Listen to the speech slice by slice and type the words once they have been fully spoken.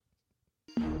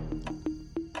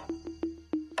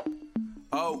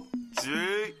Oh,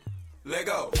 G. Let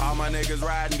go. All my niggas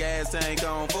riding gas tank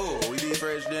on full. We be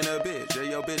fresh than a bitch. Yeah,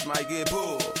 your bitch might get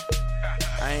pulled.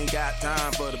 I ain't got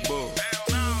time for the bull.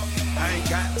 I ain't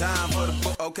got time for the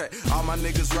bull. Okay, all my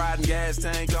niggas riding gas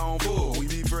tank on full. We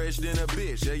be fresh than a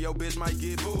bitch. Yeah, your bitch might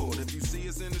get pulled. If you see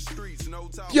us in the streets, no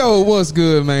talk. Yo, what's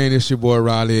good, man? It's your boy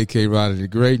Riley, a.k.a. Riley the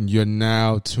Great, and you're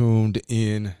now tuned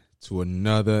in to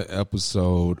another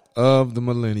episode of the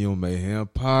Millennial Mayhem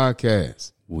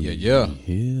Podcast. Yeah.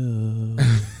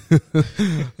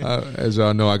 As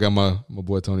y'all know, I got my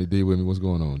boy Tony D with me. What's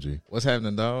going on, G? What's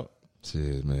happening, dog?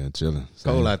 Shit, man, chilling.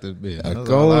 Cold out this bitch.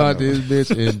 Cold out this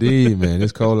bitch, indeed, man.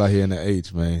 It's cold out here in the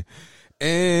H, man.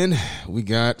 And we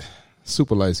got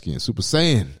super light skin, super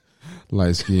saiyan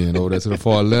light skin over there to the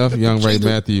far left, young Ray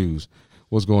Matthews.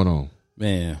 What's going on?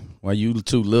 Man, while you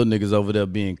two little niggas over there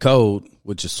being cold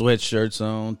with your sweatshirts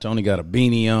on, Tony got a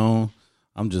beanie on.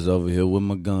 I'm just over here with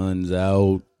my guns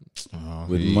out.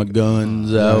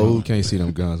 You can't see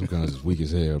them guns. Them guns is weak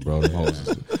as hell, bro. Them hoes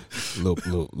is little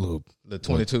The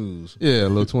 22s. Yeah,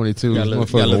 little 22s. Got little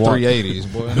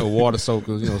 380s, boy. No water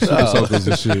soakers, super soakers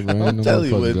and shit, man. I'm telling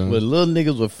you, with little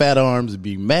niggas with fat arms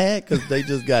be mad because they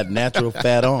just got natural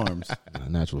fat arms.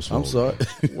 Natural strong. I'm sorry.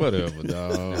 Whatever,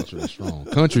 dog. Natural strong.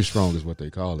 Country strong is what they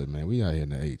call it, man. We out here in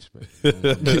the H,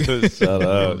 man. Shout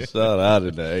out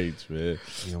in the H, man.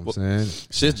 You know what I'm saying?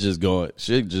 Shit just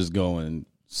going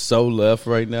so left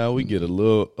right now. We get a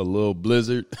little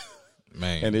blizzard.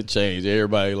 Man. And it changed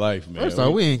everybody's life, man. First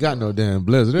off, we ain't got no damn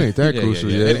blizzard. It ain't that crucial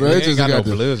yet, bro. It just got no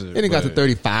blizzard. It ain't got to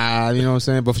 35, you know what I'm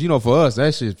saying? But, for us,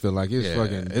 that shit feel like it's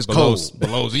fucking it's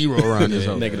below zero around this.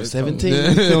 Negative 17. You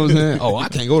know what I'm saying? Oh, I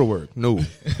can't go to work. No.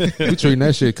 We treating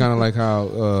that shit kind of like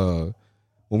how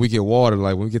when we get water,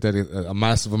 like when we get that a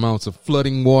massive amounts of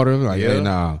flooding water, like, hey,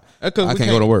 nah, I can't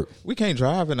go to work. We can't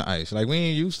drive in the ice. Like, we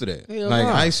ain't used to that. Hell like,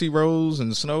 nah. icy roads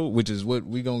and snow, which is what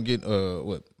we gonna get,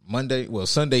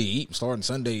 starting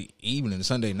Sunday evening,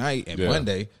 Sunday night, and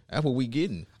Monday. That's what we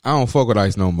getting. I don't fuck with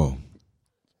ice no more.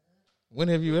 When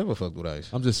have you ever fucked with ice?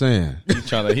 I'm just saying. He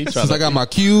trying Since I got my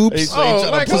cubes. Since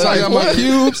I got my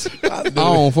cubes, I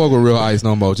don't fuck with real ice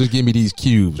no more. Just give me these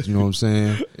cubes. You know what I'm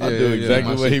saying? I knew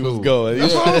exactly where he was going.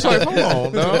 That's what I was like, hold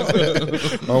on, dog.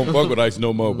 I don't fuck with ice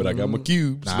no more, but I got my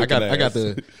cubes. Nah, I got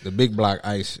the big block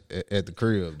ice at the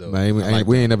crib, though. Man,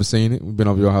 we ain't never seen it. We've been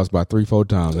over your house about 3-4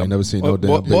 times. I ain't never seen no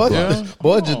damn big block.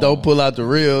 Boy, just don't pull out the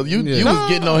real. You was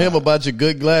getting on him about your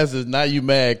good glasses. Now you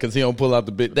mad because he don't pull out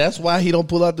the big. That's why he don't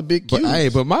pull out the big cubes.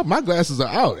 But my glasses are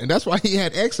out, and that's why he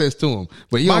had access to them.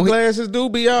 But my glasses do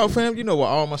be out, fam. You know where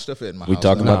all my stuff at in my house. We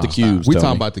talking about the cubes. We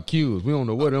talking about the cubes. We don't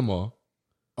know where them are.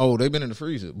 Oh, they've been in the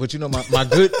freezer. But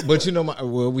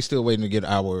we still waiting to get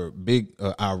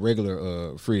our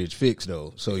regular fridge fixed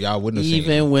though. So y'all wouldn't have seen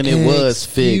even when it was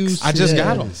fixed. I just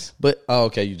got them. But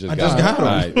okay, you just got them. All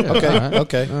right.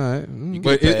 Okay. All right.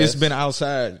 But it's been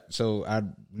outside, so I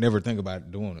never think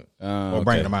about doing it or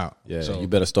bringing them out. Yeah, so you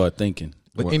better start thinking.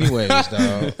 But anyways,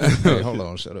 dog. Hey, hold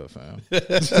on, shut up, fam.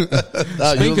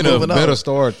 Speaking of better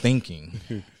start thinking.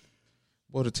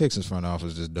 Well, the Texans front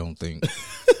office just don't think.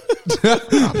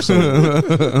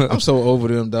 I'm so over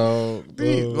them, dog.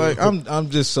 Like I'm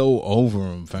just so over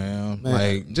them, fam. Man.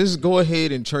 Like, just go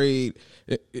ahead and trade.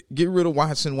 Get rid of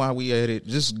Watson while we at it.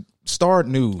 Just start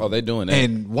new. Oh, they doing that.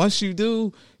 And once you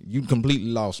do, you completely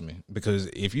lost me. Because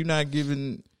if you're not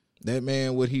giving that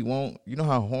man what he want, you know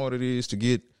how hard it is to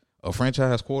get a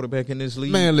franchise quarterback in this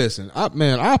league. Man, listen, I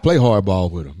play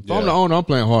hardball with him. If I'm the owner, I'm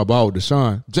playing hardball with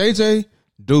Deshaun. JJ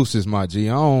Deuce is my G.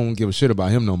 I don't give a shit about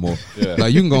him no more. Yeah.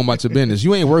 Like, you can go about your business.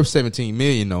 You ain't worth $17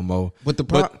 million no more. But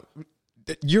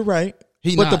you're right.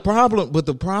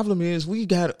 The problem is we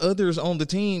got others on the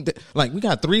team that, like, we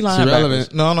got 3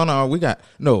 linebackers. No. We got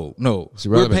no.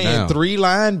 We're paying now. 3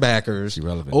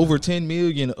 linebackers over $10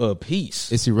 million a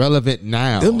piece. It's irrelevant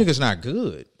now. Them niggas not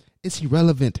good. It's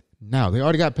irrelevant now. They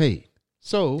already got paid.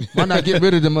 So why not get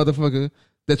rid of the motherfucker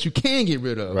that you can get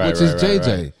rid of, which is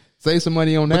JJ. Right. Save some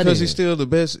money on that because he's still the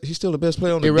best. He's still the best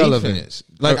player on the defense.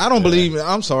 Like, I don't believe.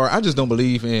 I'm sorry. I just don't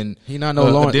believe in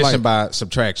addition by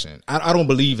subtraction. I don't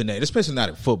believe in that, especially not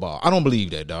in football. I don't believe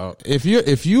that, dog.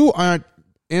 If you aren't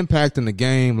impacting the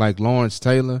game like Lawrence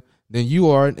Taylor, then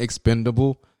you are an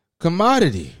expendable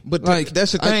commodity. But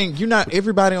that's the thing. You're not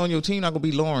everybody on your team not gonna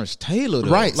be Lawrence Taylor,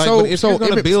 though. Right? Like, but if you're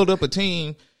gonna build up a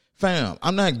team. Fam,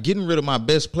 I'm not getting rid of my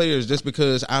best players just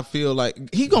because I feel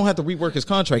like he gonna have to rework his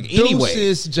contract anyway.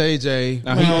 Deuces, JJ.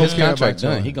 Now, his contract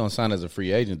done. He gonna sign as a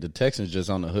free agent. The Texans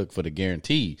just on the hook for the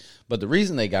guarantee. But the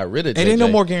reason they got rid of JJ, ain't no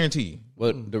more guarantee.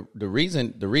 Well, the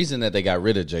reason that they got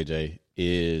rid of JJ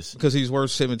is because he's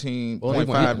worth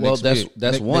 17.5. Well,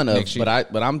 that's one of.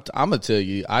 But I'm gonna tell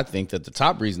you, I think that the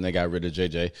top reason they got rid of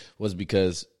JJ was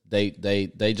because they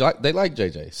like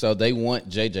JJ, so they want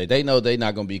JJ. They know they're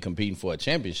not gonna be competing for a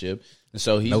championship, and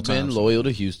so he's been loyal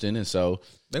to Houston, and so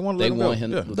they want to let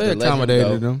him. Yeah. They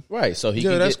accommodated him, right? So he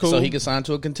so he can sign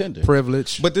to a contender.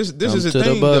 Privilege, but this is the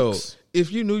thing though. If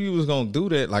you knew you was gonna do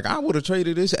that, like I would have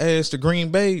traded his ass to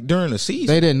Green Bay during the season.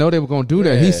 They didn't know they were gonna do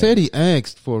that. He said he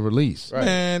asked for a release. Right.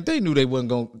 Man, they knew they wasn't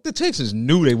gonna. The Texans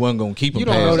knew they wasn't gonna keep him. You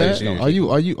don't know that? Are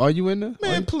you in there?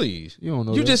 Man, please. You don't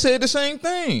know. You just said the same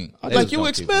thing. Like you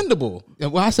expendable.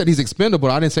 Well, I said he's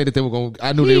expendable. I didn't say that they were going.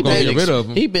 I knew they were going to get rid of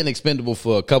him. He's been expendable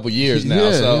for a couple years now.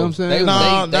 Yeah, so you know what I'm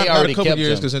saying? They already a couple kept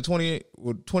years him. because in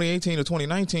 2018 or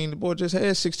 2019, the boy just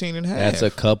had 16 and a half. That's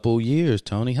a couple years,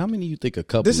 Tony. How many you think a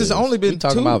couple? This has only been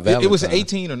talking about Valentine. It was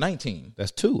 18 or 19.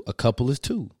 That's 2. A couple is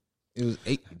 2. It was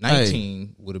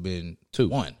 19 would have been 2.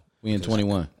 1. We in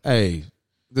 21. Hey,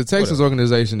 the Texas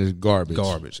organization is garbage.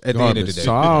 At the end of the day.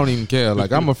 So I don't even care.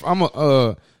 Like I'm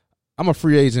a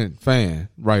free agent fan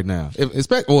right now.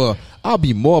 I'll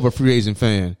be more of a free agent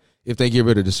fan if they get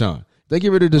rid of Deshaun. If they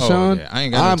get rid of Deshaun, I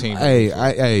ain't got no team.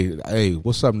 Hey,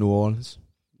 what's up, New Orleans?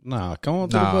 Nah, come on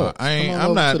to the Bucs.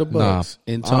 I'm not to the Bucs.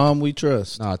 In Tom, we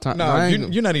trust.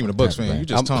 You're not even a Bucs fan. You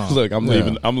just Tom. Look, I'm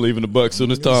leaving the Bucs soon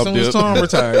as Tom. As soon as Tom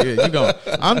retires, you go.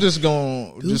 I'm just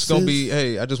gonna be.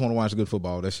 Hey, I just want to watch good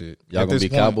football. That's it. Y'all gonna be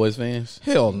Cowboys fans?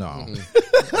 Hell no.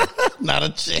 Not a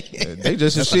chance. They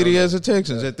just as shitty as the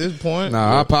Texans at this point.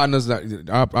 Our partners,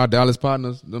 our Dallas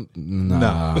partners,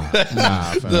 nah.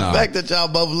 The fact that y'all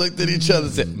both looked at each other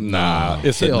and said, "Nah,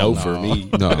 it's a no for me."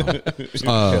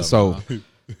 No. So.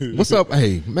 What's up?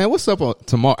 Hey, man, what's up on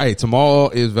tomorrow? Hey, tomorrow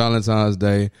is Valentine's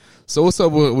Day. So what's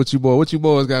up with you boy? What you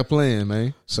boys got planned,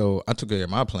 man? So I took care of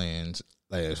my plans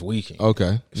last weekend.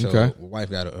 Okay. So my wife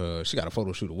got a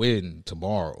photo shoot a wedding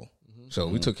tomorrow. So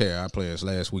we took care of our plans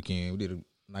last weekend. We did a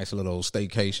nice little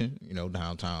staycation,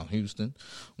 downtown Houston.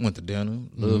 Went to dinner,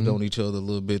 loved on each other a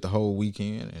little bit the whole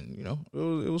weekend, and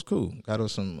it was cool. Got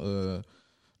us some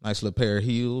nice little pair of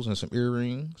heels and some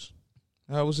earrings.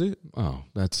 How was it? Oh,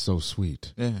 that's so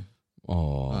sweet. Yeah.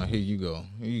 Oh, here you go.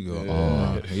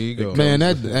 Yeah. Here you go. Man,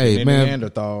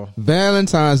 Neanderthal.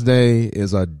 Valentine's Day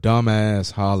is a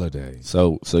dumbass holiday.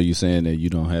 So you saying that you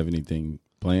don't have anything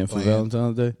planned for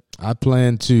Valentine's Day? I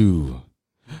plan to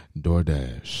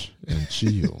DoorDash and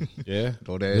chill. Yeah,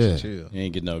 DoorDash and chill. You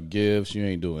ain't get no gifts. You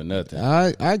ain't doing nothing.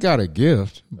 I got a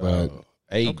gift, but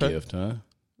gift, huh?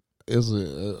 It's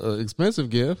an expensive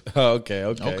gift. Okay.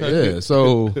 Yeah,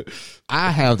 so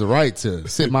I have the right to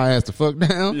sit my ass the fuck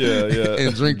down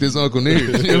and drink this Uncle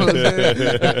Nearest. You know what I'm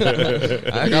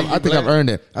saying? I think I've earned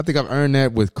that. I think I've earned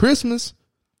that with Christmas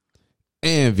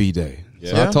and V-Day.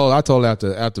 Yeah. So I told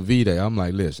after V-Day, I'm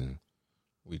like, listen,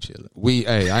 we chilling.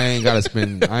 I ain't got to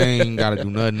spend, I ain't got to do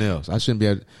nothing else. I shouldn't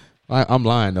be I'm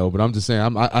lying though, but I'm just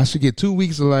saying I should get 2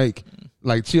 weeks of like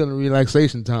chill and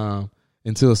relaxation time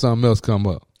until something else come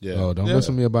up. Yeah. Oh, don't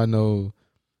listen to me about no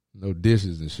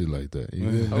dishes and shit like that.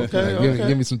 Okay.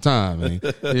 Give me some time, man.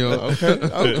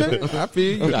 Okay. I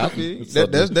feel you. So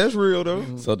that's real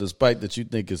though. So despite that you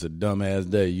think it's a dumbass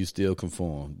day, you still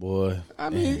conform, boy. I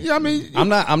mean, I'm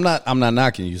not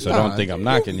knocking you, so don't think I'm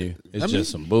knocking you. It's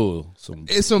just some bull.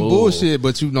 It's some bullshit,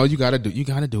 but you gotta do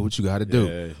what you gotta do.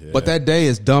 Yeah. But that day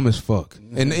is dumb as fuck.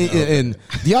 And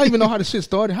do y'all even know how the shit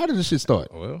started? How did the shit start?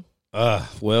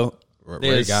 Well.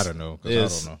 Ray gotta know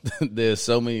because I don't know. There's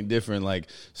so many different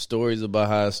stories about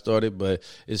how it started, but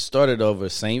it started over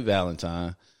Saint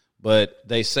Valentine. But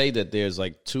they say that there's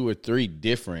 2 or 3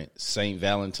 different Saint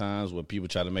Valentines where people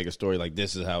try to make a story like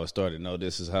this is how it started. No,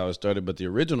 this is how it started. But the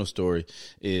original story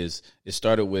is it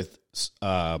started with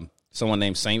someone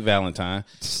named Saint Valentine.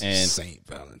 And Saint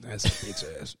Valentine, that's a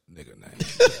bitch ass nigga name.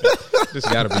 This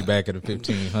got to be back in the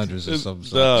 1500s or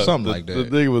something like that. The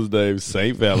thing was named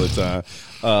Saint Valentine,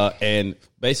 and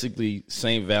basically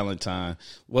Saint Valentine.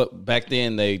 Back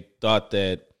then they thought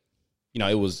that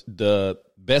it was the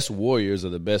best warriors or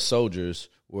the best soldiers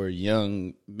were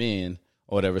young men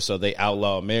or whatever. So they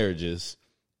outlawed marriages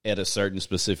at a certain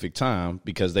specific time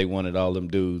because they wanted all them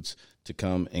dudes to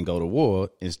come and go to war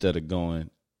instead of going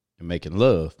and making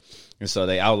love. And so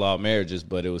they outlawed marriages,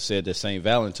 but it was said that St.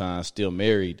 Valentine still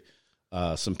married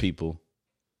some people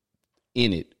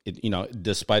in it,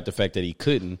 despite the fact that he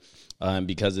couldn't. And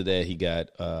because of that, he got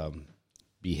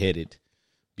beheaded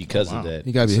because of that.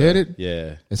 He got beheaded?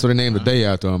 Yeah. And so they named the day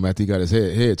after him after he got his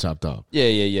head chopped off. Yeah.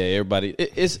 Everybody,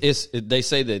 they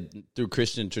say that through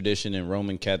Christian tradition and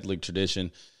Roman Catholic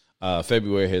tradition,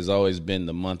 February has always been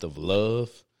the month of love.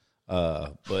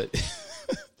 But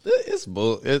It's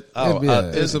bull.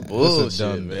 It's a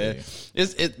bullshit, man.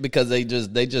 It's because they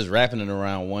just wrapping it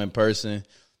around one person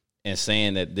and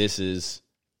saying that this is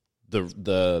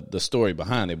the story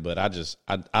behind it. But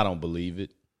I don't believe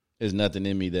it. There's nothing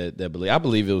in me that believe. I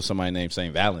believe it was somebody named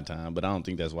Saint Valentine, but I don't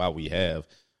think that's why we have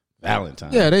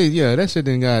Valentine. Yeah, that shit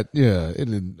didn't got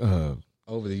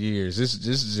over the years. This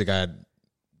just got.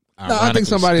 No, I think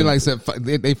somebody like said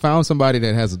they found somebody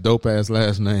that has a dope ass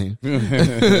last name.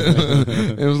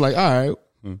 It was like, all right,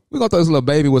 we're gonna throw this little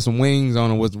baby with some wings on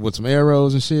him with some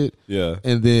arrows and shit. Yeah,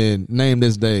 and then name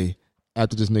this day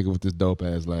after this nigga with this dope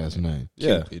ass last name.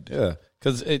 Yeah, yeah.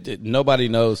 Because nobody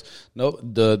knows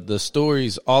the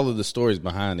stories, all of the stories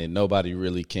behind it. Nobody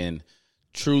really can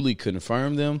truly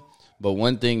confirm them. But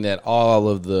one thing that all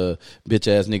of the bitch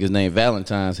ass niggas named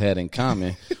Valentines had in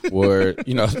common were,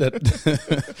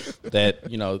 that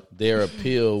their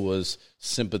appeal was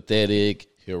sympathetic,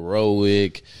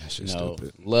 heroic,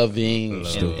 loving,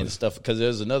 and stuff. Because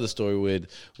there's another story with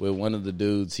one of the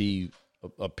dudes. He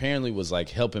apparently was like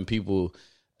helping people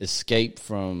escape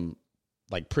from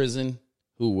like prison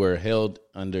who were held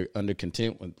under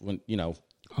contempt when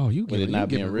Oh, you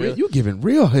giving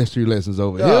real history lessons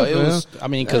over here. It was. I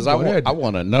mean, because I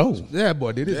want to know. Yeah,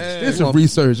 boy, did some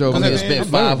research over there. Spent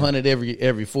 $500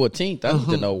 every 14th. I need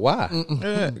to know why.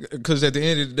 Because at the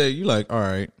end of the day, you like, all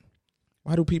right,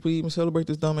 why do people even celebrate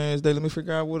this dumbass day? Let me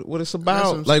figure out what it's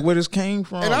about. Like where this came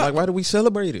from. Like why do we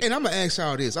celebrate it? And I'm gonna ask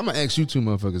y'all this. I'm gonna ask you two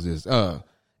motherfuckers this.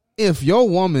 If your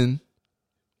woman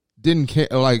didn't care,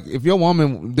 like if your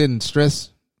woman didn't stress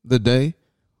the day,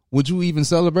 would you even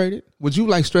celebrate it? Would you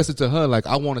like stress it to her? Like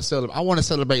I want to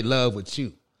celebrate love with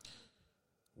you.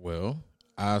 Well,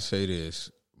 I'll say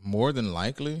this: more than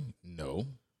likely, no.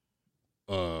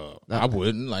 I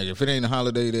wouldn't. Like if it ain't a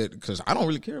holiday because I don't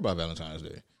really care about Valentine's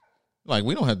Day. Like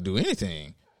we don't have to do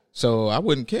anything, so I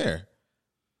wouldn't care.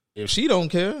 If she don't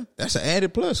care, that's an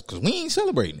added plus because we ain't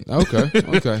celebrating.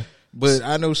 Okay. But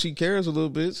I know she cares a little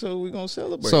bit, so we're gonna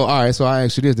celebrate. So all right, so I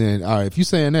ask you this then. All right, if you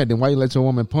saying that, then why you let your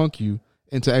woman punk you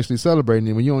into actually celebrating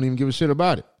it when you don't even give a shit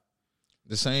about it?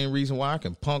 The same reason why I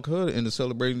can punk her into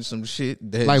celebrating some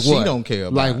shit that she don't care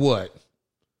about. Like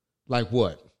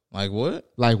what?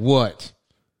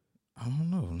 I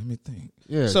don't know. Let me think.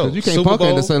 Yeah, so you can't punk her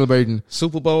into celebrating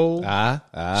Super Bowl. She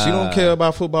don't care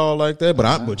about football like that.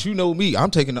 But you know me,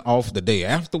 I'm taking it off the day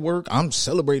after work. I'm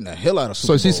celebrating the hell out of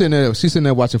Super Bowl. So she's sitting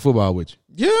there watching football with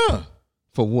you. Yeah.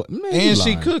 For what? Man, and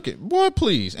she cooking. Boy,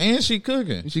 please. And she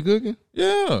cooking. She cooking?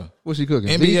 Yeah. What's she cooking?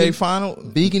 NBA final.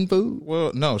 Vegan food?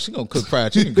 Well, no, she gonna cook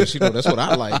fried chicken because she know that's what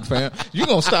I like, fam. You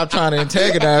gonna stop trying to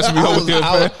antagonize me over here,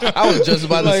 fam. I was just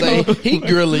about to say, he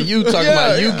grilling you, talking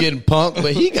about you getting punked,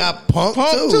 but he got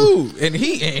punked too. And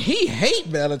he hate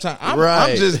Valentine's.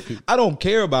 I don't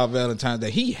care about Valentine's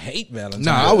Day. He hate Valentine's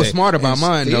Day. I was smart about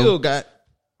mine, though.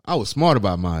 I was smart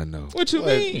about mine, though. What you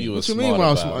mean? What you mean when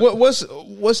I was smart?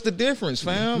 What's the difference,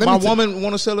 fam? My woman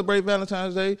want to celebrate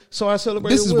Valentine's Day, so I celebrate.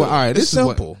 This is what. All right, it's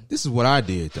simple. This is what I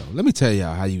did, though. Let me tell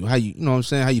y'all how you know what I'm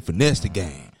saying, how you finesse the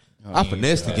game. I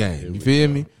finesse the game. You feel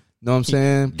me? Know what I'm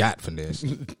saying? Got finesse.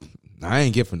 I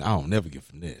ain't get finesse. I don't never get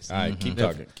finesse. All right, keep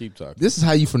talking. This is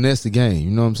how you finesse the game.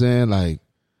 You know what I'm saying? Like,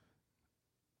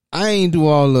 I ain't do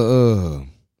all the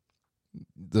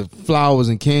flowers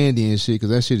and candy and shit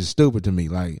because that shit is stupid to me.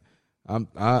 Like, I'm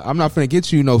not finna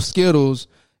get you no Skittles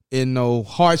in no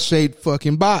heart-shaped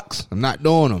fucking box. I'm not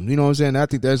doing them. You know what I'm saying? I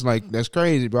think that's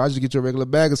crazy, bro. I just get you a regular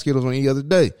bag of Skittles on any other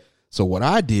day. So what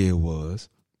I did was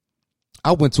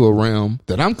I went to a realm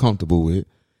that I'm comfortable with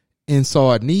and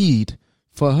saw a need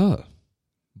for her.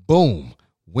 Boom.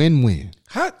 Win-win.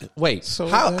 How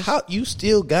you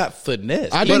still got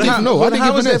finesse? I didn't get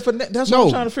finesse. That's what I'm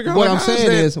trying to figure out. What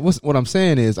I'm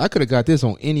saying is I could have got this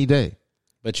on any day.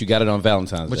 But you got it on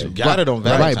Valentine's Day.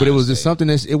 Right, but it was just something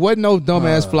it wasn't no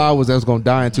dumbass flowers that was going to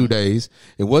die in 2 days.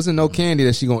 It wasn't no candy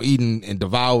that she going to eat and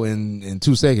devour in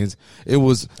 2 seconds. It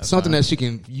was something that she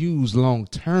can use long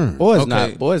term.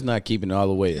 Boy's not keeping it all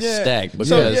the way stacked because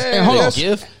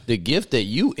the gift that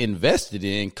you invested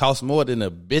in costs more than the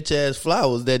bitch ass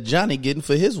flowers that Johnny getting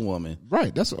for his woman.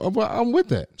 Right, I'm with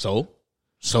that.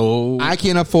 So I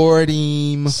can afford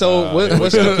him. So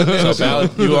what's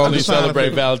the you only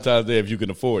celebrate Valentine's Day if you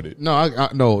can afford it. No,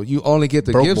 no. You only get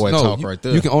the gifts. No, right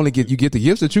there. You can only get the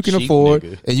gifts that you can afford,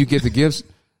 and you get the gifts.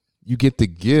 You get the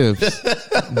gifts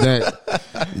that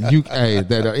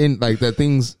that are in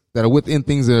things that are within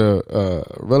things that are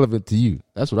relevant to you.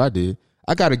 That's what I did.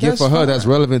 I got a gift for her that's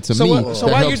relevant to me that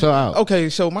helps her out. Okay,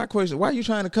 so my question: why are you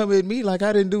trying to come at me like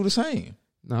I didn't do the same?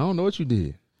 No, I don't know what you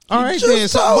did. All right, then.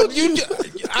 So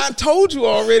I told you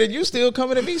already. You still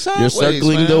coming at me sideways. You're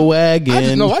circling the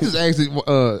wagon. I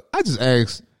just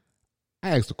asked.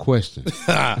 I asked a question.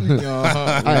 I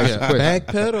asked a question.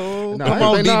 Backpedal. No, come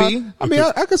on, DB. I mean,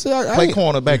 I could say I play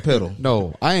corner, backpedal.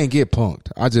 No, I ain't get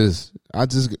punked. I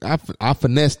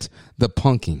finessed the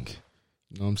punking.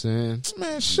 You know what I'm saying?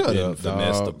 Man, shut up,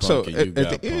 dog. So at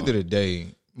the end of the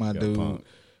day, my dude, punked.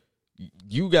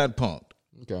 You got punked.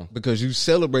 Okay. Because you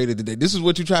celebrated the day. This is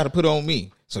what you try to put on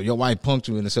me. So your wife punked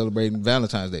you into celebrating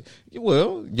Valentine's Day.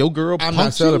 Well, your girl punked you. I'm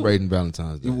not celebrating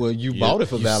Valentine's Day. Well, you bought it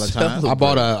for Valentine's. I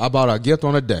bought a gift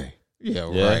on a day. Yeah,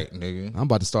 right, nigga. I'm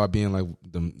about to start being like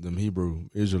them Hebrew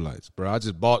Israelites, bro. I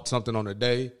just bought something on a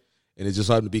day. And it just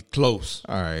happened to be close.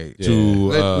 All right. To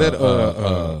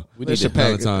we need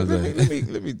Valentine's Day.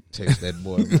 Let me text that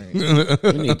boy, man.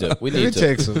 We need to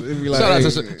text him. Like,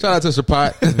 shout out to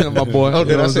Shapat, my boy. Oh,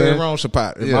 did I say it wrong,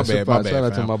 Shapat? Yeah, my bad. Shout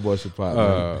out to my boy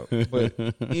Shapat.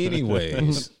 But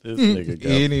anyways, this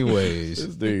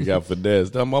nigga got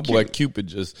finessed. Now, my boy Cupid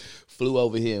just flew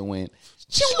over here and went.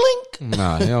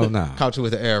 Nah, hell nah. Caught you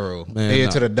with the arrow.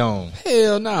 Head to the dome.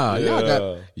 Hell nah.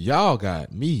 Y'all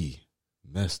got me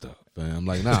messed up. Fam.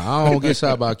 Like, nah, I don't get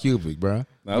shot by Cupid, bro.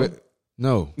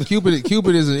 No. Cupid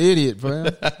is an idiot, fam.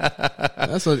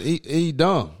 He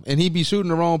dumb. And he be shooting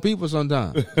the wrong people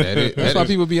sometimes. That's why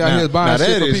people be out here buying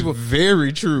shit for people.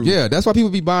 Very true. Yeah, that's why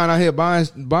people be buying out here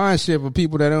buying shit for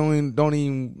people that don't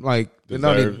even like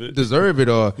deserve it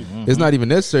or it's not even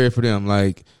necessary for them.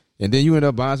 Like, and then you end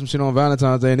up buying some shit on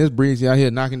Valentine's Day and this breezy out here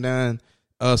knocking down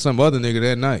some other nigga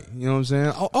that night. You know what I'm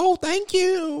saying? Oh, thank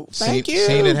you. Thank you.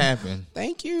 Seen it happen.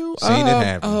 Thank you. Seen it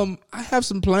happen. I have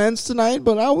some plans tonight,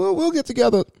 but we'll get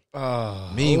together.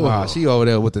 Meanwhile, she over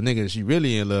there with the nigga that she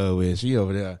really in love with. She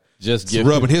over there just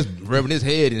rubbing his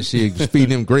head and shit,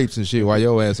 feeding him grapes and shit while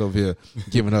your ass over here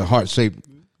giving her heart-shaped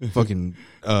fucking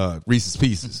Reese's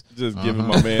Pieces. Just giving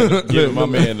my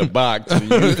man the box.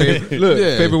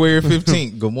 February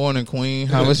 15th. Good morning, Queen.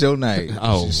 How was your night?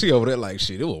 Oh, she over there like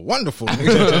shit. It was wonderful. I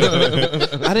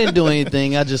didn't do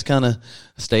anything. I just kind of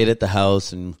stayed at the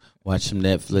house and watched some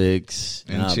Netflix.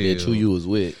 And bitch, who you was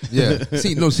with? Yeah.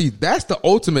 See, that's the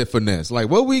ultimate finesse. Like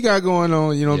what we got going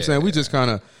on. You know what I'm saying? We just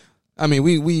kind of. I mean,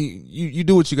 you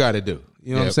do what you got to do.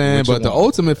 You know what I'm saying? But the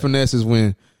ultimate finesse is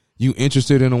when you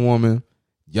interested in a woman.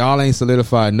 Y'all ain't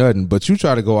solidified nothing, but you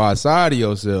try to go outside of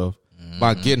yourself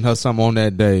by getting her something on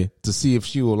that day to see if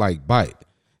she will like bite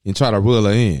and try to reel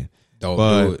her in. Don't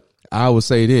do it. I would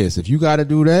say this: if you got to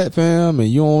do that, fam, and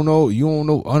you don't know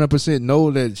 100% know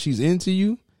that she's into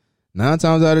you, 9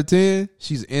 times out of 10,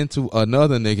 she's into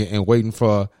another nigga and waiting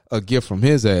for a gift from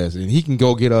his ass, and he can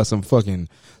go get her some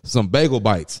bagel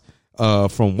bites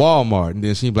from Walmart, and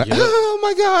then she be like, oh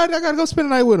my God, I gotta go spend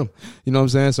the night with him. You know what I'm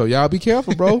saying? So y'all be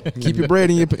careful, bro. Keep your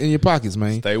bread in your pockets,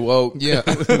 man. Stay woke. Yeah.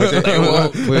 Stay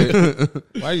woke.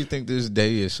 Why do you think this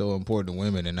day is so important to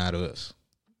women and not us?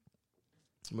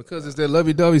 Because it's that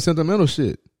lovey-dovey sentimental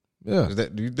shit. Yeah.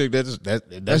 Do you think that's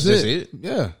just it?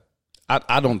 Yeah.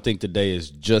 I don't think the day is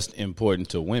just important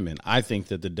to women. I think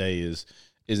that the day is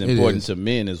important to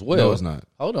men as well. No, it's not.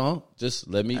 Hold on. Just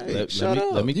let me You talk. Shut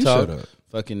up.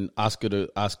 Fucking Oscar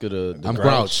the I'm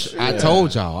grouch. I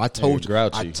told y'all. I told you.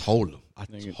 Grouchy. I told him. I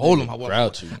told him.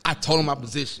 I told him my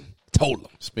position. Told him.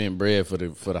 Spend bread for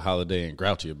the holiday and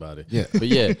grouchy about it. Yeah. But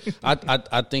yeah,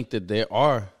 I think that there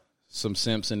are some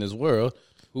simps in this world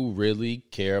who really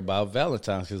care about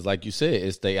Valentine's because, like you said,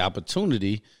 it's their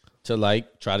opportunity to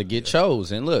like try to get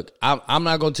chose. And look, I'm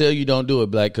not gonna tell you don't do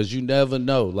it, Black, because you never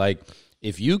know. Like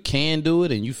if you can do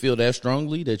it and you feel that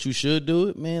strongly that you should do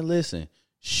it, man, listen.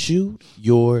 Shoot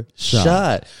your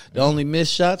shot. The only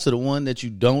missed shots are the one that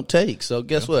you don't take. So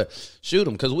guess what? Shoot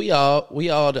them, because we all.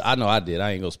 I know I did.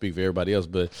 I ain't gonna speak for everybody else,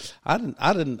 but I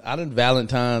didn't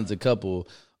Valentine's a couple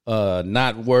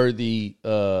not worthy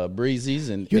breezies,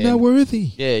 and you're not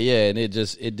worthy. Yeah, and it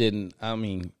didn't. I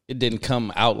mean, it didn't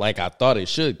come out like I thought it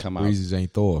should come out. Breezes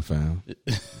ain't Thor, fam.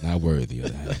 Not worthy of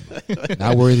the hammer.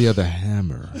 Not worthy of the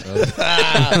hammer.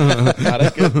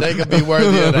 They could be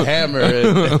worthy of the hammer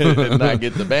and not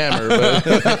get the bammer.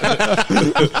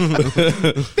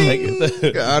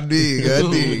 But God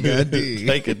dig.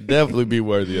 They could definitely be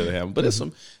worthy of the hammer. But it's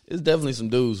definitely some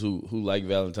dudes who like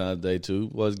Valentine's Day too.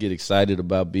 Boys get excited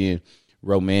about being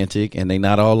romantic, and they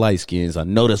not all light skins. I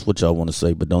know that's what y'all want to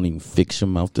say, but don't even fix your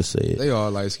mouth to say it. They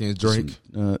all light skins. Drake,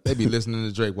 they be listening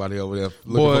to Drake while they over there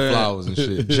looking for flowers and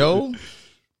shit. Joe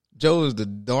is the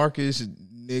darkest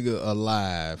nigga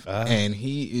alive, and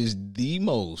he is the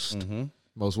most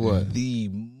what?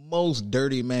 The most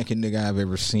dirty mackin' nigga I've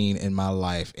ever seen in my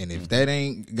life. And if that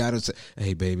ain't gotta say,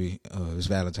 hey baby, it's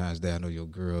Valentine's Day. I know your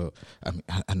girl.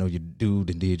 I know your dude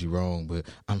and did you wrong, but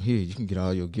I'm here. You can get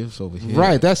all your gifts over here.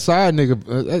 Right, that side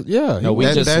nigga. Yeah. No, we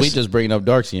just bringing up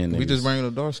dark skin. We just bringing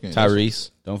up dark skin.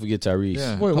 Tyrese. Don't forget Tyrese.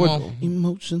 Yeah. Wait, Come what? on.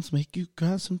 Emotions make you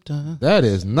cry sometimes. That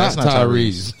is not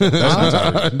Tyrese.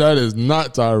 That is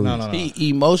not Tyrese. No. He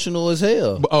emotional as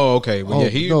hell. Oh, okay. Well,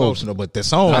 he emotional, but the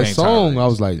song That ain't song, Tyrese. I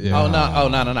was like, Oh no!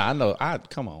 I know.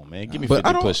 Come on, man. Give me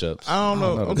 50 push-ups. I don't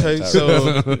know. Okay,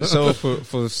 so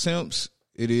for simps,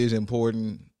 it is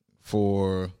important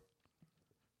for.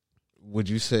 Would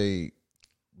you say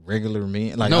regular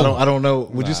men? Like No. I don't know.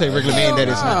 Would you say regular men that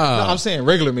it's not? nah. No, I'm saying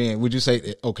regular men. Would you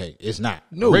say okay? It's not.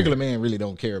 No. Regular men really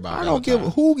don't care about. I don't Valentine's.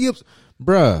 give who gives,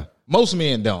 bruh. Most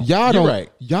men don't. Y'all You're don't. right.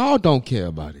 Y'all don't care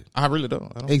about it. I really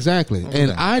don't. I don't. Exactly,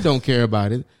 and I don't care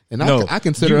about it. And No, I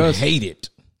consider you us. hate it.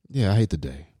 Yeah, I hate the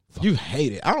day. You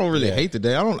hate it. I don't really hate the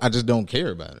day. I just don't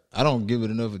care about it. I don't give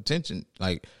it enough attention.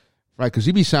 Like, Right, because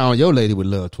you be showering your lady with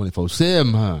love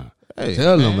 24/7, huh? hey,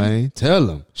 Tell them, man. Tell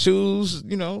them. shoes, a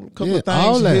couple Yeah, of things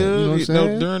all that, here, you know what I'm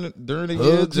saying? during the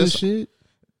year, Hugs and just shit.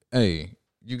 hey,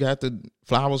 you got the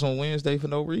flowers on Wednesday for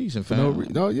no reason, fam.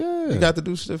 No, yeah. You got to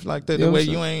do stuff like that. Yeah, The way what's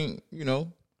you up? ain't,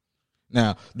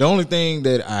 Now, the only thing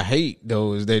that I hate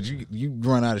though is that you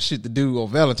run out of shit to do on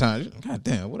Valentine's. God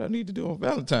damn, what I need to do on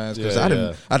Valentine's? Because I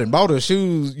didn't bought her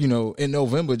shoes, in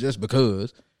November just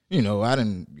because,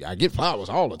 I get flowers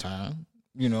all the time.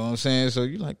 You know what I'm saying? So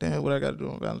you like, damn, what I got to do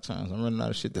on Valentine's? I'm running out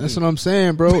of shit to That's do. what I'm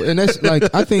saying, bro. And that's like,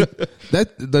 I think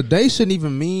that the day shouldn't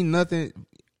even mean nothing,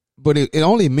 but it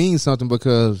only means something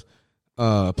because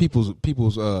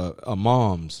people's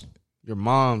moms, your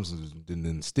moms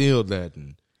instilled that.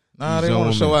 And Nah, they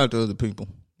want to show out to other people.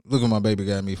 Look what my baby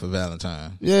got me for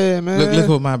Valentine's. yeah, man.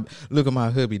 Look what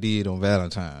my hubby did on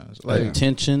Valentine's. Like,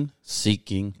 Attention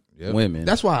seeking women.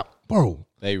 That's why, bro.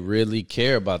 They really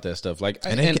care about that stuff. Like,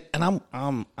 and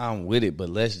I'm with it, but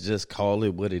let's just call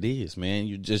it what it is, man.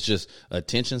 You just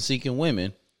attention seeking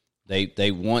women.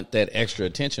 They want that extra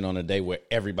attention on a day where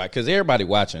because everybody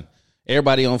watching,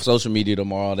 everybody on social media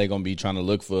tomorrow, they're gonna be trying to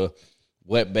look for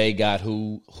what bae got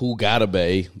who got a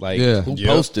bae, like who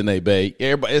posting a bae.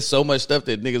 Everybody, it's so much stuff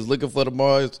that niggas looking for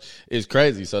tomorrow. It's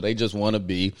crazy. So they just want to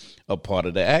be a part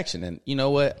of the action. And you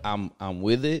know what? I'm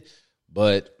with it,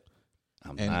 but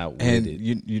I'm not with it.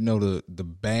 And the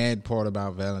bad part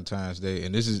about Valentine's Day,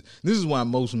 and this is why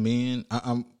most men,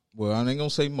 I ain't gonna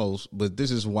say most, but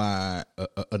this is why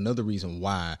another reason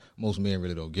why most men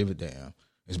really don't give a damn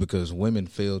is because women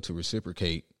fail to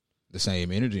reciprocate the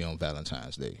same energy on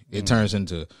Valentine's Day. It turns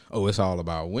into, it's all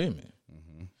about women.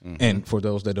 Mm-hmm. And for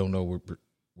those that don't know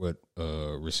what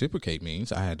reciprocate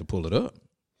means, I had to pull it up.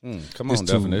 Come on,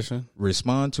 definition.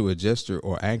 Respond to a gesture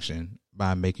or action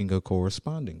by making a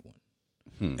corresponding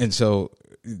one. And so,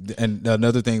 and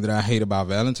another thing that I hate about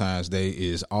Valentine's Day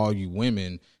is all you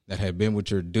women that have been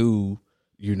with your dude,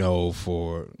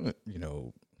 for,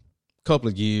 couple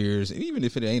of years, even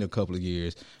if it ain't a couple of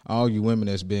years, all you women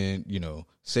that's been,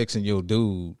 sexing your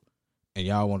dude, and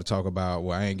y'all want to talk about,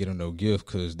 well, I ain't getting no gift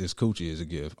because this coochie is a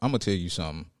gift. I'm gonna tell you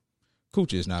something.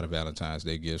 Coochie is not a Valentine's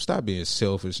Day gift. Stop being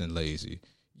selfish and lazy.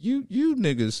 You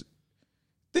niggas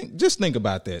think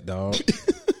about that, dog.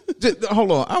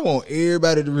 Hold on. I want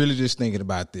everybody to really just thinking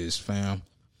about this, fam.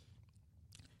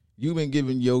 You've been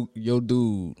giving your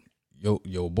dude,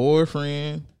 your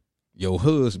boyfriend, your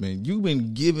husband, you've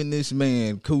been giving this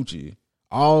man coochie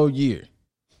all year.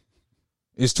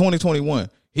 It's 2021.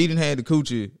 He done had the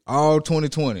coochie all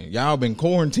 2020. Y'all been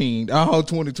quarantined all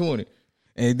 2020.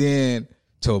 And then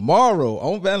tomorrow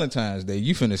on Valentine's Day,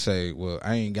 you finna say, well,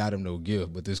 I ain't got him no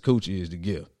gift, but this coochie is the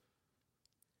gift.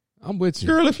 I'm with you,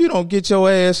 girl. If you don't get your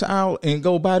ass out and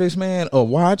go buy this man a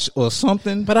watch or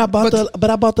something, but I bought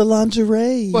the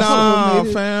lingerie. Nah,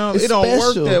 fam, it don't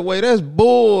work that way. That's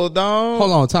bull, dog.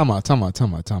 Hold on, time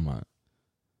out.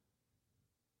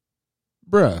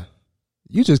 Bruh,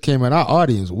 you just came at our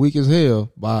audience weak as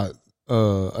hell by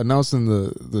announcing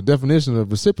the definition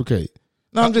of reciprocate.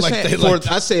 No, I'm just saying.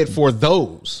 I said for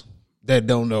those that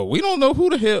don't know. We don't know who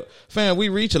the hell, fam. We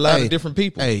reach a lot of different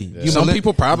people. Some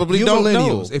people probably don't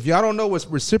know. If y'all don't know what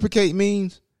reciprocate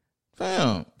means,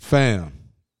 fam,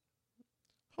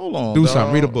 hold on, do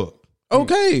something. Read a book.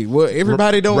 Okay, well,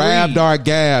 everybody don't read.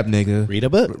 Gab, nigga. Read a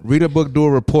book. Read a book. Do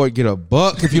a report. Get a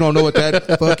buck if you don't know what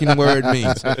that fucking word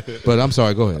means. But I'm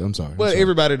sorry. Go ahead. I'm sorry. Well,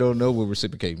 everybody don't know what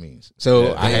reciprocate means,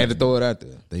 so I had to throw it out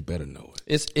there. They better know it.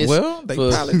 It's they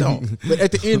probably don't. But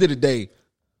at the end of the day,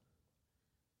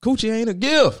 coochie ain't a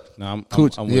gift. No, I'm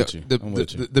with you. I'm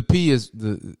with you. The P is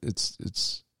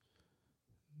it's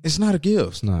not a gift.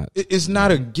 It's not. It's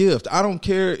not a gift. I don't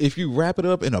care if you wrap it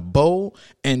up in a bowl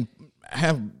and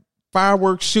have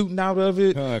fireworks shooting out of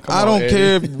it. I don't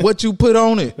care what you put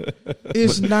on it.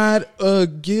 It's not a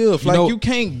gift. Like, you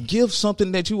can't give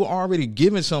something that you already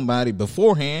given somebody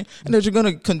beforehand and that you're going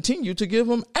to continue to give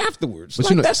them afterwards.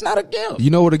 But like, that's not a gift. You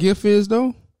know what a gift is,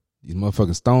 though? These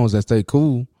motherfucking stones that stay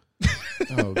cool.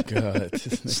 Oh God!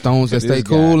 Stones that stay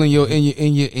cool in your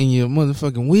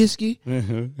motherfucking whiskey.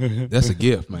 That's a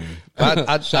gift, man.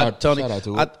 Tony,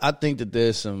 I think that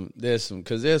there's some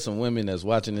because there's some women that's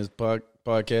watching this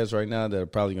podcast right now that are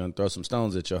probably going to throw some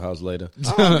stones at your house later.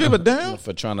 I don't give a damn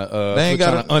for trying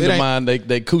to undermine they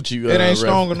coochie. It ain't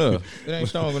strong enough. It ain't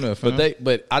strong enough.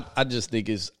 But I just think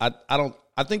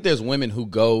I think there's women who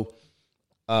go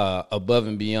above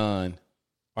and beyond.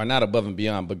 Or not above and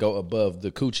beyond, but go above the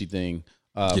coochie thing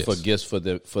for gifts for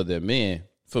their men.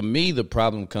 For me, the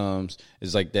problem comes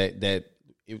is like that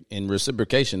in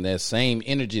reciprocation, that same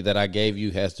energy that I gave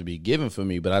you has to be given for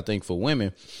me. But I think for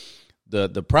women,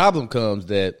 the problem comes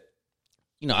that,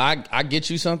 you know, I get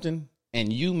you something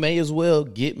and you may as well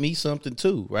get me something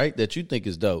too, right? That you think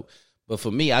is dope. But for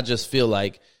me, I just feel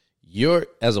like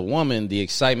as a woman, the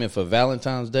excitement for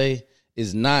Valentine's Day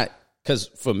is not.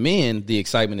 Because for men, the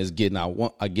excitement is getting our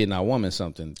woman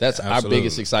something. That's our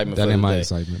biggest excitement. That for ain't the my day.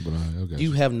 Excitement, but okay.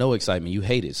 You have no excitement. You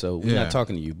hate it, so we're not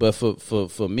talking to you. But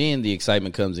for men, the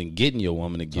excitement comes in getting your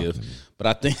woman a gift. But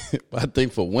I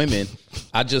think for women,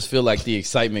 I just feel like the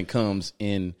excitement comes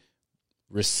in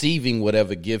receiving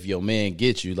whatever gift your man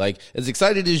gets you. Like, as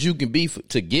excited as you can be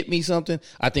to get me something,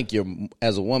 I think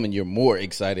as a woman, you're more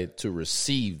excited to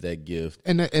receive that gift.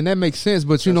 And that makes sense.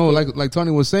 But you know, like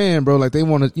Tony was saying, bro, like they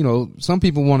want to, you know, some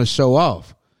people want to show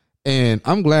off. And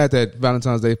I'm glad that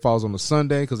Valentine's Day falls on a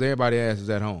Sunday because everybody ass is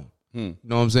at home. You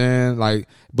know what I'm saying? Like,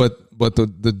 but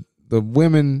the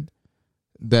women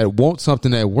that want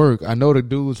something at work, I know the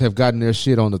dudes have gotten their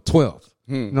shit on the 12th.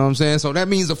 You know what I'm saying? So that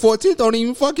means the 14th don't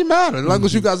even fucking matter. As long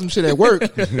as you got some shit at work,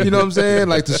 you know what I'm saying?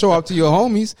 Like, to show off to your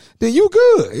homies, then you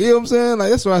good. You know what I'm saying? Like,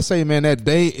 that's what I say, man. That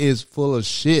day is full of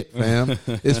shit, fam.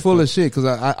 It's full of shit. Cause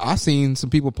I seen some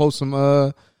people post some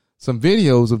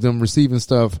videos of them receiving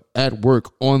stuff at work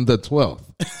on the 12th.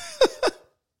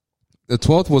 The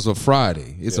 12th was a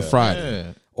Friday. It's a Friday.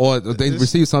 Yeah. Or they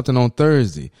received something on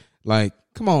Thursday. Like,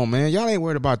 come on, man. Y'all ain't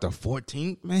worried about the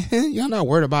 14th, man. Y'all not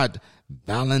worried about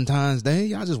Valentine's Day.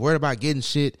 Y'all just worried about getting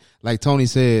shit, like Tony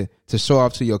said, to show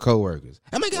off to your coworkers.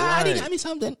 Oh my God, he got me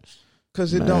something.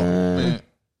 Because it don't, man.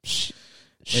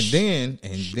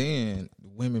 And then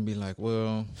women be like,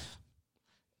 well,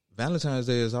 Valentine's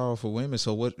Day is all for women,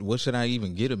 so what should I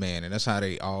even get a man? And that's how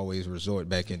they always resort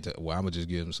back into, well, I'm going to just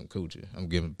give him some coochie. I'm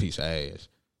giving him a piece of ass.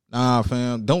 Nah,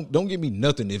 fam, don't give me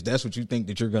nothing if that's what you think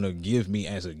that you're gonna give me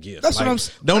as a gift. That's like, what I'm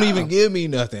saying. Don't even give me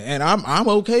nothing, and I'm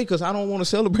okay because I don't want to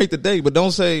celebrate the day. But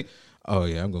don't say, oh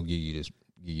yeah, I'm gonna give you this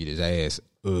ass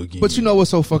again. But you know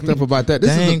what's so fucked up about that?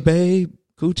 Dang, babe,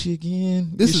 coochie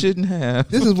again. This shouldn't have.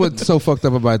 This is what's so fucked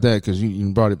up about that because you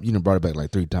brought it back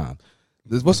like 3 times.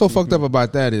 What's so fucked up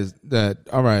about that is that,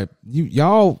 all right,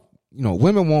 y'all, you know,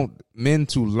 women want men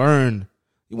to learn.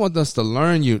 You want us to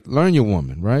learn your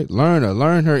woman, right?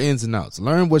 Learn her ins and outs.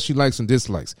 Learn what she likes and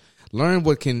dislikes. Learn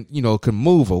what can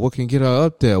move her, what can get her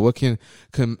up there, what can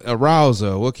arouse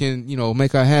her, what can,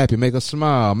 make her happy, make her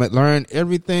smile. Learn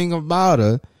everything about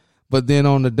her. But then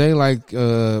on the day like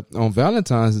on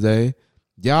Valentine's Day,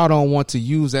 y'all don't want to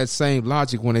use that same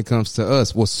logic when it comes to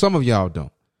us. Well, some of y'all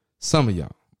don't. Some of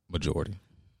y'all. Majority.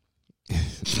 We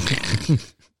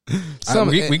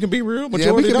can be real.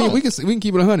 Majority we can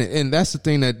keep it 100, and that's the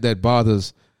thing that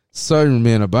bothers certain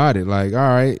men about it. Like, all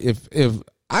right, if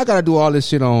I gotta do all this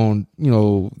shit on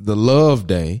the love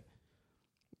day,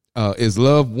 is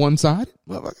love one sided?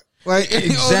 Like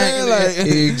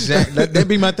exactly, exactly. That'd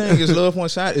be my thing. Is love one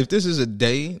sided? If this is a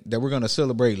day that we're gonna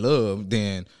celebrate love,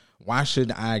 then why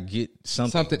should I get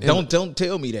something? Don't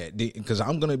tell me that, because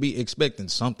I'm gonna be expecting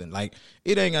something. Like,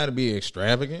 it ain't gotta be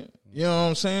extravagant. You know what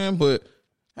I'm saying? But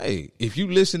hey, if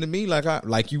you listen to me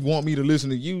like you want me to listen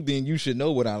to you, then you should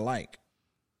know what I like.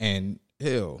 And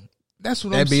hell,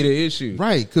 that'd be the issue,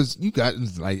 right? Because you got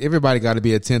everybody got to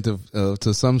be attentive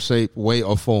to some shape, way,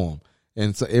 or form,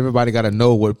 and so everybody got to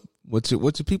know what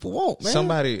your people want. Man.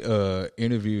 Somebody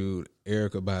interviewed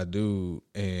Erykah Badu,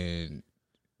 and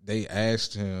they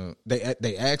asked him.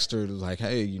 They asked her like,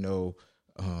 "Hey,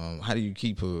 how do you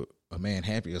keep a man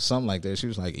happy or something like that?" She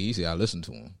was like, "Easy, I listen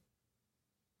to him."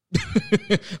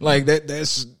 Like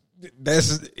that's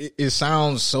it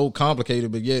sounds so complicated,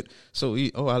 but yet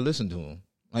I listen to him.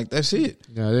 Like, that's it.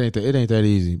 Yeah, it ain't that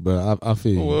easy, but I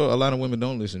feel you. Well, a lot of women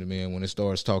don't listen to men when it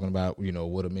starts talking about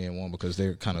what a man want, because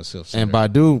they're kind of self-centered.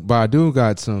 And Badu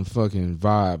got some fucking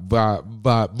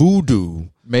vibe voodoo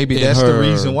Maybe that's the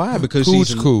reason why, because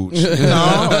she's cooch.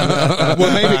 No,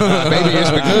 well, maybe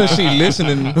it's because she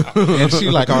listening and she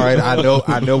like, all right,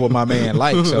 I know what my man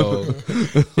likes, so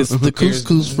it's the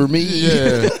couscous for me.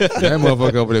 Yeah, that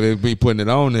motherfucker over there be putting it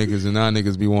on niggas, and now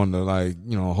niggas be wanting to like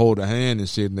hold a hand and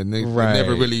shit, and the niggas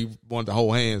never really want to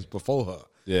hold hands before her.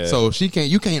 Yeah, so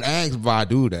you can't ask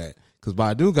Badu that. Because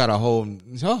Badu got her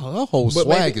whole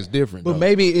swag is different. But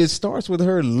maybe it starts with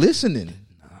her listening.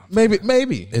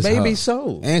 Maybe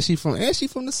so. And she from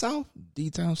the South.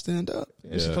 D-Town stand up.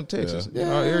 Yeah, she from Texas. Yeah,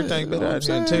 everything better out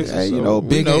here in Texas. Hey, so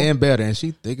bigger and better, and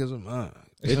she thick as a mine.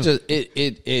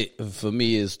 It for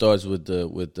me it starts with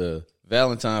the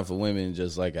Valentine for women,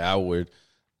 just like an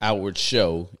outward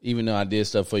show. Even though I did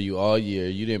stuff for you all year,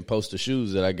 you didn't post the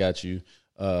shoes that I got you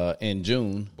in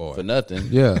June for nothing.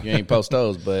 Yeah. You ain't post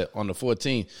those, but on the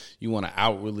 14th, you want to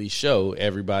outwardly show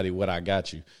everybody what I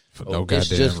got you. It's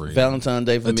just Valentine's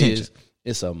Day for me.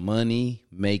 It's a money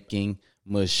making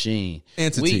machine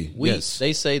entity. Yes.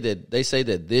 They say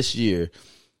that this year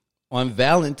on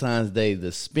Valentine's Day,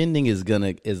 the spending is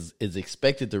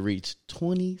expected to reach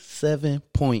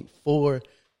 $27.4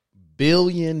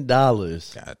 billion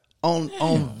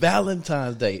on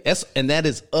Valentine's Day. That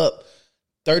is up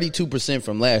 32%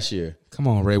 from last year. Come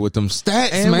on, Ray, with them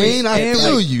stats, man. I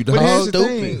feel you, dog.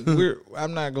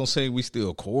 I'm not gonna say we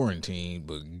still quarantined,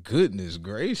 but goodness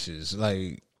gracious,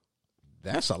 like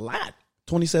that's a lot.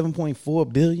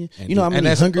 27.4 billion. You know how many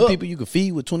hungry people you could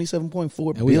feed with 27.4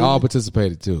 billion? We all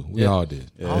participated too. We all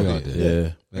did. Yeah. We all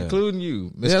did. Yeah. Including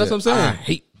you, Mr. Yeah, that's what I'm saying. I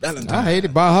hate Valentine's. I hate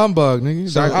it by humbug, nigga.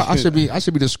 So, I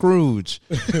should be the Scrooge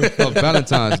of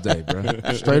Valentine's Day, bro.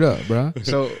 Straight up, bro.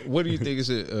 So, what do you think is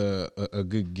a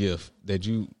good gift that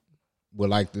you would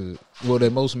like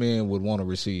that most men would want to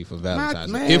receive for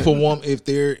Valentine's Day? If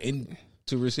they're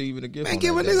into receiving a gift, man,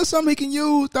 give a nigga something he can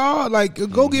use, dog. Like,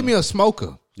 go give me a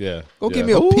smoker. Yeah. Go give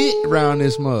me a pit around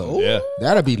this mug. Yeah.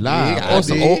 That'll be live. Yeah,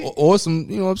 or some,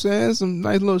 you know what I'm saying, some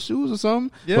nice little shoes or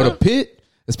something. Yeah. But a pit,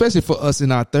 especially for us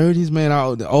in our 30s, man,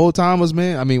 the old timers,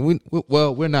 man. I mean,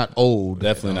 we're not old.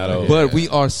 Definitely not old. But we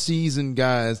are seasoned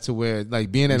guys to where,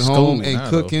 like, being at home and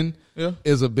cooking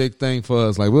is a big thing for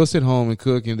us. Like, we'll sit home and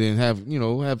cook and then have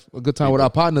a good time with our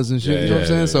partners and shit. You know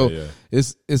what I'm saying?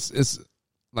 It's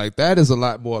like, that is a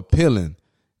lot more appealing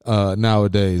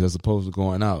nowadays as opposed to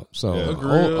going out. So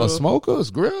a smoker, a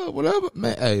grill, whatever.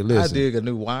 Man, hey, listen. I dig a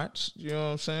new watch. You know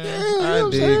what I'm saying? Yeah, I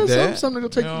dig that. Something you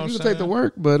can take to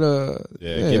work, but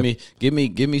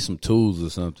give me some tools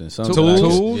or something.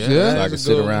 Tools, so I can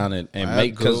sit around and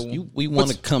make, because we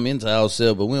want to come into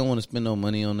ourselves, but we don't want to spend no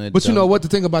money on that. But you know what the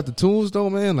thing about the tools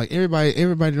though, man? Like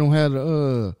everybody don't have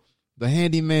the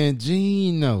handyman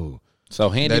gene though. So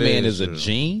handyman is a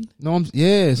gene? No, it's a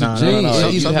gene. No.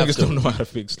 Some niggas don't know how to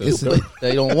fix stuff.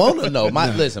 They don't want to know.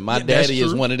 Listen, my daddy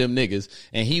is one of them niggas,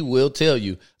 and he will tell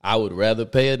you, I would rather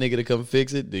pay a nigga to come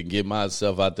fix it than get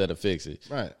myself out there to fix it.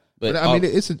 Right. But I mean,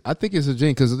 I think it's a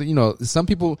gene because some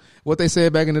people, what they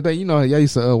said back in the day, y'all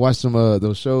used to watch some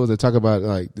those shows that talk about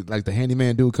like the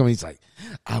handyman dude coming. He's like,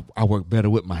 I work better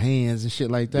with my hands and shit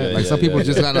like that. Some people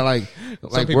just gotta like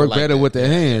work better with their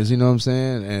hands. You know what I'm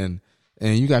saying?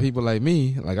 And you got people like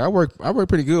me, like I work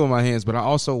pretty good with my hands, but I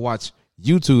also watch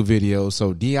YouTube videos.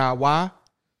 So DIY,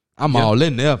 I'm all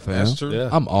in there, fam. That's true. Yeah,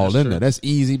 I'm all in there. That's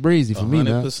easy breezy for me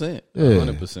now. 100%. Yeah.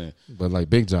 100%. But like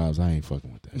big jobs, I ain't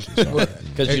fucking with that.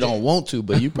 Because you don't want to,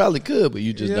 but you probably could, but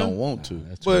you just don't want to.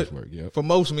 That's too much work. Yep. For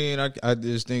most men, I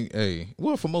just think,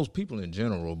 for most people in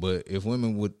general, but if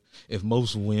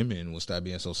most women would stop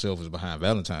being so selfish behind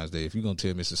Valentine's Day, if you're gonna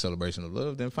tell me it's a celebration of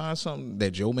love, then find something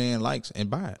that your man likes and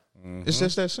buy it. Mm-hmm. It's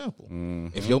just that simple. Mm-hmm.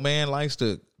 If your man likes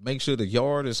to make sure the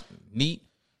yard is neat,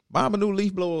 buy him a new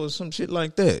leaf blower or some shit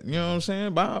like that. You know what I'm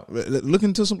saying? Look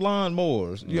into some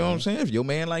lawnmowers. You know what I'm saying? If your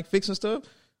man like fixing stuff,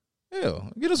 get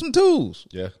him some tools.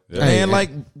 Yeah. Like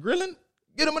grilling,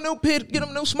 get him a new pit, get him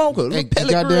a new smoker, a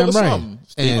pellet goddamn grill or right. something.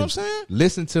 You know what I'm saying?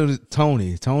 Listen to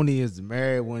Tony. Tony is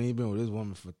married when he been with this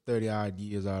woman for 30 odd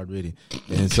years already.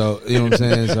 And so, you know what I'm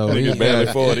saying? So he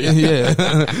barely 40. Yeah.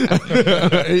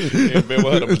 He's been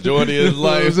with her the majority of his life. You know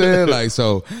what I'm saying? Like,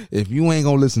 so if you ain't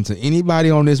gonna listen to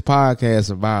anybody on this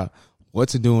podcast about what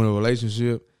to do in a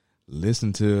relationship,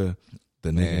 listen to the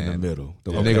nigga in the middle.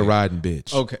 The nigga riding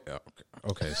bitch.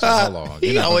 Okay, so hold on.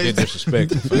 You're not gonna get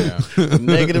disrespectful, fam.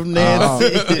 Negative Nancy.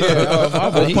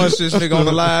 I'm gonna punch this nigga on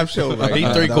the live show. Like, he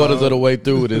 3/4 of the way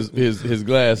through with his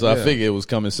glass, so I figured it was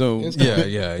coming soon.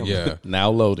 Yeah. Now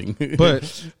loading. But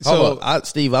so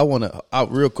Steve, I want to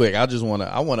real quick. I want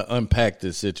to unpack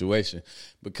this situation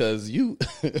because you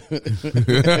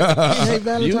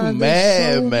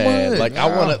mad, man. Like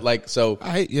I want to like so. I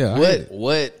hate it.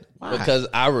 What Why? Because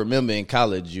I remember in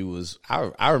college,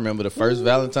 I remember the first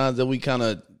Valentine's that we kind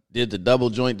of did the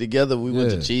double joint together. We went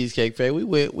to Cheesecake Factory.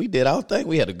 We did our thing.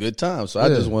 We had a good time. So I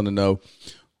just want to know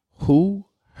who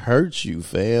hurt you,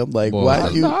 fam? Like, why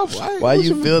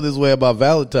you feel this way about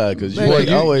Valentine? Because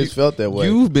you always felt that way.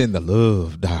 You've been the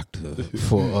love doctor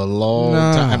for a long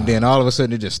time. Then all of a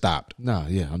sudden it just stopped.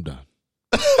 I'm done.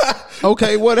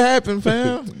 Okay, what happened,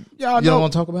 fam? You don't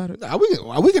want to talk about it?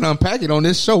 We can unpack it on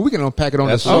this show. We can unpack it on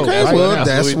the show. Okay, well,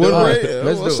 that's what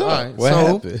let's do. All right. What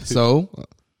happened? So,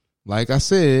 like I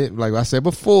said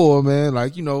before, man,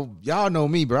 like, you know, y'all know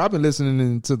me, bro. I've been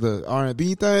listening to the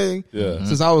R&B thing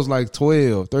since I was like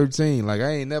 12, 13. Like, I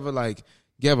ain't never like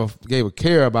gave a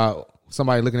care about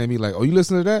somebody looking at me like, oh, you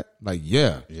listen to that? Like,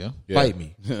 yeah. Fight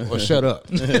me or shut up.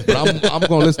 But I'm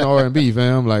gonna listen to R&B,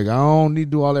 fam. Like, I don't need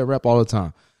to do all that rap all the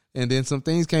time. And then some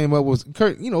things came up with,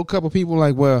 you know, a couple people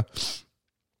like, well,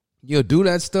 you'll do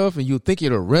that stuff and you think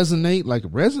it'll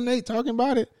resonate talking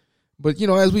about it. But, you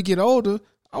know, as we get older,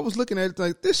 I was looking at it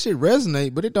like, this shit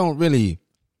resonate, but it don't really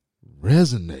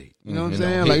resonate. You know what I'm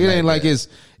saying? Like, it ain't like it's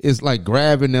like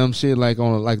grabbing them shit like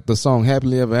on like the song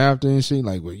Happily Ever After and shit.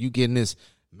 Like, where you getting this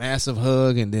massive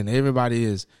hug and then everybody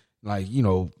is like, you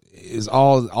know, is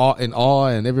all in awe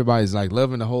and everybody's like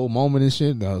loving the whole moment and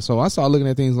shit. So I started looking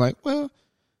at things like, well,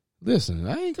 listen,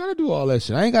 I ain't got to do all that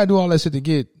shit. I ain't got to do all that shit to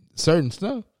get certain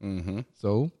stuff.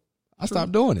 So I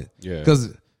stopped doing it. Yeah.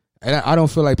 Because I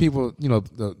don't feel like people, you know,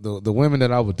 the women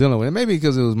that I was dealing with, and maybe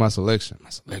because it was my selection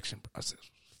process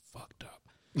was fucked up.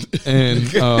 And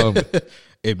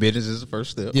admittance is the first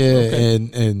step. Yeah, okay.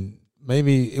 and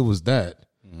maybe it was that.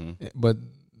 But,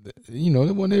 you know,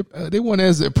 they weren't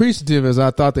as appreciative as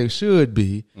I thought they should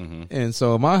be. And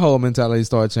so my whole mentality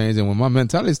started changing. When my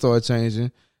mentality started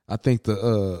changing, I think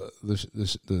the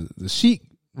chic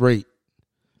rate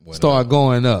started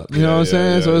going up. You know what I'm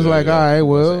saying? So it's like, all right,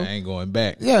 well, I ain't going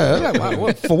back. Yeah,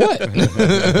 like, for what?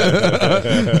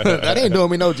 That ain't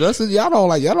doing me no justice. Y'all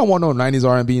don't want no 90s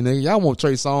R&B nigga. Y'all want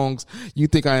Trey Songz. You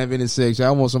think I invented sex?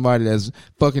 Y'all want somebody that's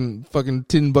fucking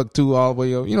Timbuktu all the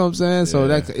way up. You know what I'm saying? So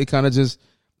that it kind of just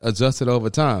adjusted over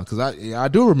time. Because I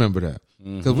do remember that.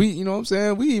 Because we, you know what I'm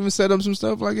saying? We even set up some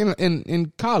stuff like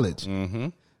in college.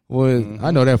 Well,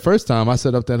 I know that first time I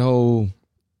set up that whole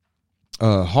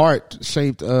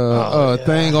heart-shaped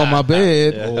thing on my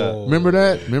bed. Remember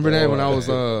that? Remember that when I was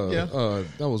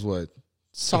that was what?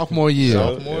 Sophomore year.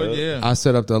 I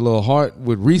set up the little heart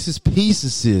with Reese's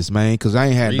Pieces, man, because I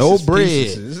ain't had no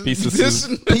bread.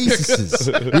 Pieces.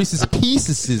 Reese's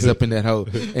Pieces up in that hole,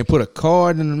 and put a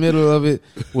card in the middle of it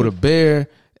with a bear,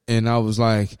 and I was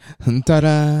like,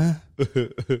 ta-da.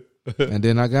 And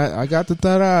then I got the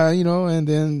ta-da, you know, and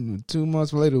then 2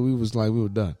 months later we were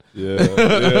done. You know what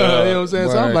I'm saying?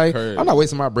 So I'm like, I'm not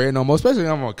wasting my bread no more, especially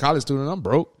I'm a college student. I'm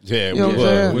broke. Yeah, you know what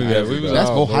I'm saying?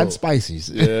 Let's go hot and spices.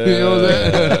 You know what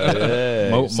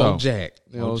I'm saying? Mo Jack.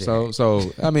 You know,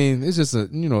 so I mean, it's just a,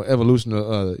 you know, evolution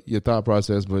of your thought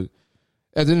process. But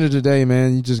at the end of the day,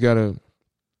 man, you just gotta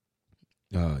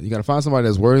find somebody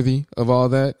that's worthy of all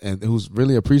that and who's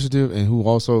really appreciative and who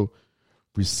also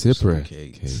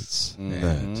reciprocates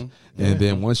that. And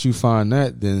then once you find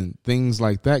that, then things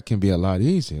like that can be a lot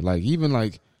easier. Like even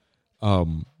like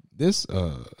this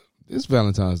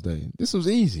Valentine's Day, this was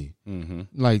easy.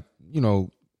 Like, you know,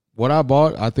 what I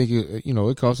bought, I think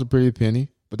it cost a pretty penny,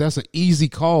 but that's an easy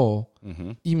call.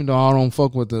 Even though I don't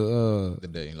fuck with the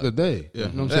day. You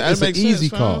know what I'm saying? It's an easy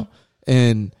call.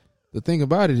 And the thing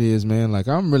about it is, man, like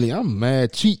I'm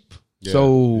mad cheap.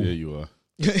 So you are.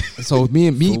 So me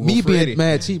being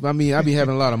mad cheap, I mean, I be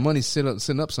having a lot of money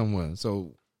sitting up somewhere.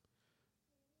 So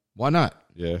why not?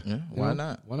 Yeah. Why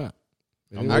not? Why not?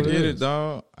 I get it,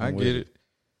 dog. I get it.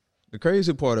 The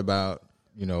crazy part about,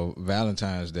 you know,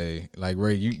 Valentine's Day, like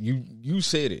Ray, you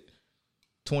said it.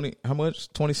 20, how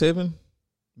much? 27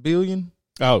 billion?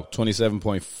 Oh,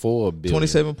 27.4 billion.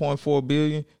 27.4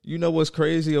 billion. You know what's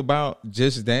crazy about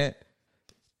just that?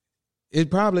 It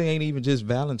probably ain't even just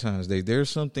Valentine's Day. There's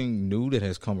something new that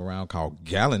has come around called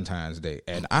Galentine's Day,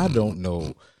 and I don't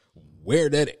know where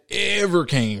that ever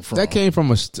came from. That came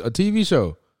from a TV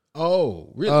show.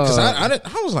 Oh, really? Because I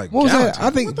was like, what was that? I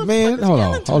think, man, hold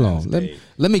on.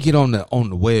 Let me get on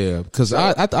the web because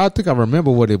I think I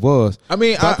remember what it was. I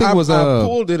mean, I think it was I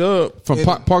pulled it up from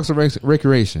Parks and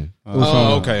Recreation.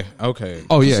 Okay.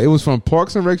 Oh yeah, it was from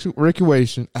Parks and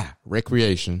Recreation.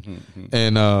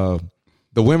 And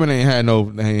the women ain't had no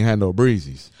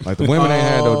breezies. Like the women ain't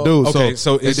had no dudes. Okay,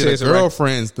 so it says a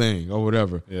girlfriends thing or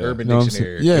whatever. Urban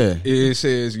Dictionary. Yeah, it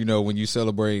says, you know, when you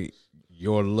celebrate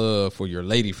your love for your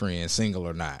lady friend, single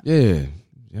or not. Yeah,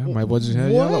 I might well just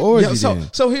have your orgy.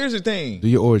 So here's the thing. Do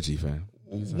your orgy, fam.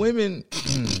 women.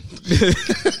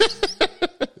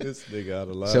 This nigga out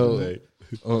of line So,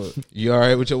 you all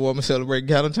right with your woman celebrating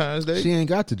Valentine's Day? She ain't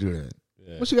got to do that.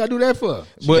 Yeah. What she got to do that for?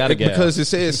 Because it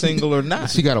says single or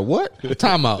not. She got a what?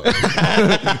 Timeout.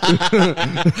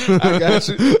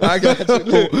 I got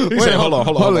you. Wait, hold on.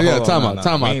 Yeah, timeout.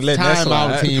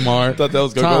 Timeout, Team Art. Thought that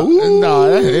was going to go,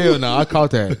 No, hell no. I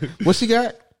caught that. What she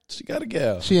got? She got a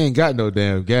gal. She ain't got no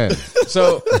damn gal.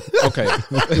 So, okay.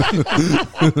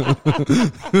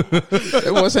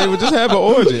 Everyone say we just have an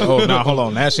orgy. Oh, nah, hold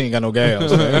on. Now she ain't got no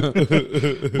gals.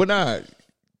 But nah,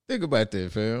 think about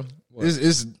that, fam.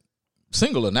 It's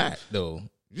single or not, though.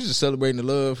 You just celebrating the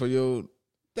love for your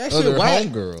that other shit whack.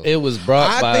 homegirl. It was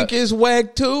brought I think it's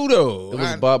whack too, though. It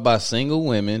was bought by single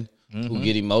women who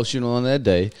get emotional on that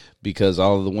day because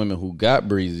all of the women who got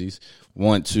breezies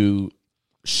want to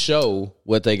show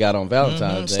what they got on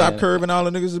Valentine's Day. Stop curving all the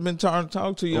niggas that been trying to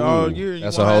talk to you all year.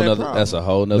 That's a whole nother podcast. That's a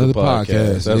whole nother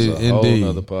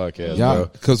podcast, bro.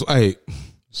 Because hey,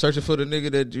 searching for the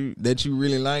nigga that you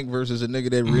really like versus a nigga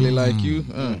that really like you,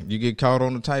 you get caught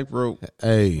on the tightrope.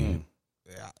 Hey,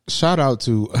 shout out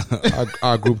to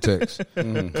our group text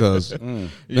because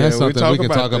that's something we can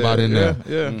talk about in there.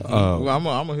 Yeah, well, I'm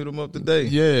gonna hit them up today.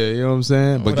 Yeah, you know what I'm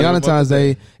saying. But Valentine's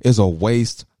Day is a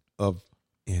waste of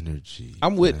energy.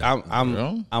 I'm with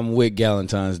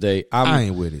Valentine's Day. I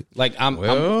ain't with it. Like I'm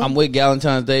with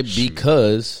Valentine's Day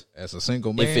because as a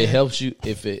single man, if it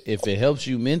helps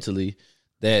you mentally,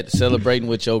 that celebrating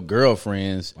with your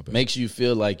girlfriends makes you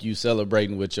feel like you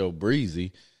celebrating with your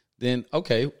breezy, then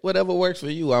okay, whatever works for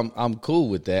you, I'm cool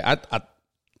with that.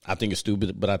 I think it's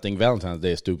stupid, but I think Valentine's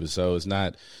Day is stupid, so it's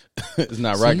not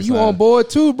rocket You on board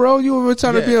too, bro? You were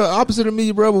trying to be opposite of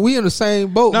me, bro. But we in the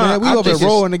same boat, man. We over there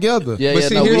rolling together. Yeah, we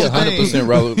 100%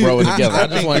 rolling together. I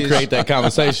just want to create that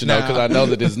conversation though, because I know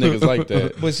that there's niggas like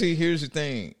that. But see, here's the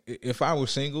thing: if I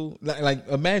was single, like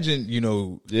imagine,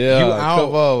 you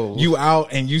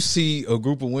out and you see a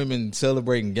group of women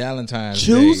celebrating Valentine's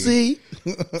Day,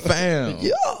 fam,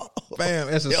 fam.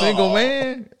 As a single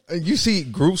man, you see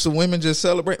groups of women just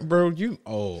celebrating, bro.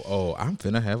 I'm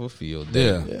finna have a field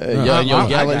day.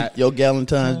 Your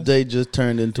Valentine's Day just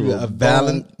turned into a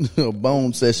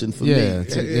bone session for me. Yeah.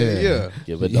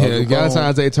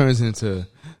 Valentine's Day turns into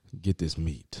get this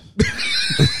meat.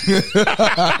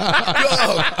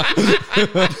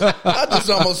 I just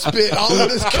almost spit all of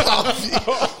this coffee.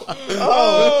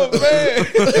 Oh man!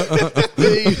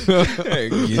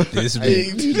 Get this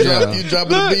meat. You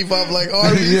dropping the beef off like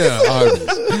Arby's? Yeah,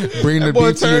 Arby's. Bring the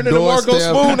beef to your doorstep.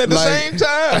 Spoon at the same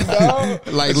time, dog.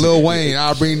 Like Lil Wayne,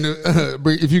 I'll bring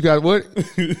the if you got what?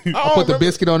 I'll put the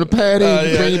biscuit on the patty.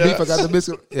 Bring the beef. I got the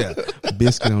biscuit. Yeah,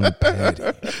 biscuit on the patty.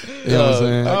 You know what I'm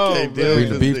saying? Bring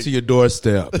the beef to your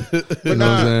doorstep. You know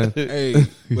what I'm saying? Hey,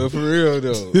 but for real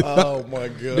though, oh my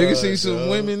god, nigga see some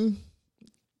women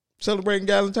celebrating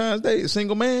Valentine's Day. A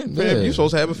single man, fam, you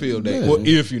supposed to have a field day. Well,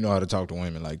 if you know how to talk to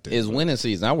women like that. It's winter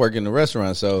season. I work in the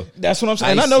restaurant, so that's what I'm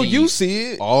saying. I know you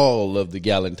see it. All of the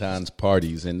Valentine's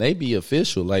parties, and they be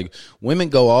official. Like women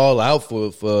go all out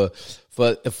for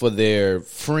their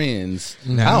friends.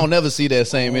 No. I don't ever see that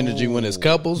same energy when it's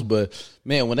couples, but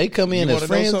man, when they come in as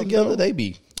friends together, they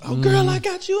be, girl, I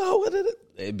got you out with it.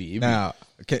 They be now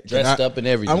dressed up and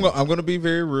everything. I'm going to be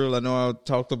very real. I know I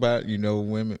talked about,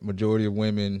 women, majority of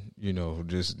women,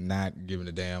 just not giving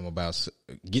a damn about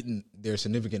getting their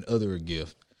significant other a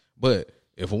gift. But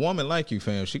if a woman like you,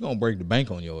 fam, she going to break the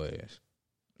bank on your ass.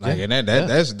 And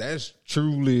that's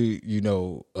truly,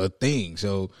 a thing.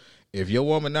 So if your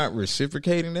woman not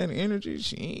reciprocating that energy,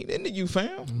 she ain't into you,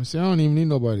 fam. See, I don't even need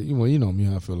nobody. You know me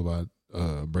how I feel about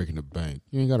breaking the bank.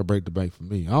 You ain't got to break the bank for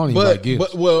me. I don't even like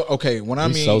gifts. Okay. What I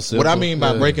mean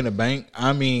by breaking the bank,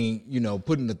 I mean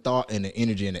putting the thought and the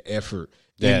energy and the effort.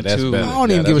 Yeah, that's better. I don't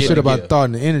even give a shit about the thought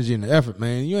and the energy and the effort,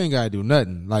 man. You ain't got to do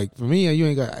nothing. Like for me, you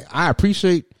ain't got. I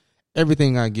appreciate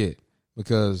everything I get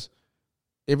because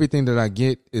everything that I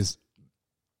get is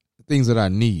things that I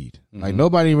need. Mm-hmm. Like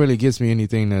nobody really gets me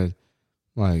anything that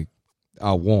like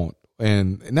I want,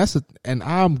 and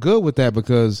I'm good with that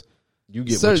because. You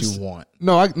get what you want.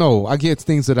 I get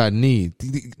things that I need.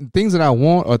 Things that I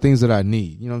want are things that I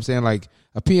need. You know what I'm saying? Like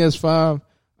a PS5,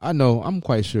 I'm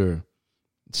quite sure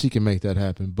she can make that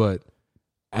happen, but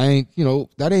I ain't,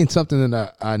 that ain't something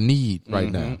that I need right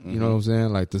now. You know what I'm saying?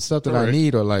 Like the stuff that I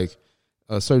need are like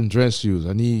certain dress shoes.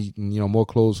 I need, more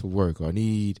clothes for work. Or I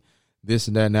need this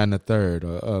and that and that and the third.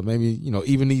 Or maybe,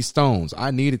 even these stones. I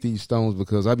needed these stones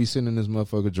because I be sitting in this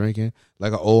motherfucker drinking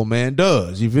like an old man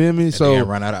does. You feel me? And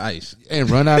run out of ice. And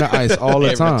run out of ice all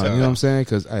the time. You know what I'm saying?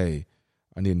 Because, hey,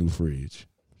 I need a new fridge.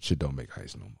 Shit don't make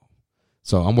ice no more.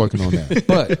 So I'm working on that.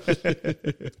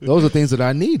 But those are things that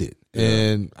I needed,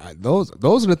 and those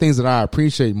are the things that I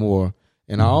appreciate more.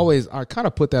 And I kind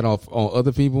of put that on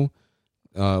other people,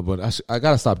 but I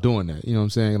got to stop doing that. You know what I'm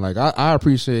saying? Like I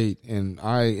appreciate and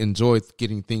I enjoy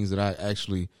getting things that I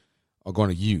actually are going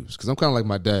to use, because I'm kind of like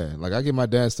my dad. Like I get my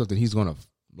dad stuff that he's going to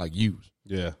like use.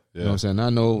 Yeah. You know what I'm saying? I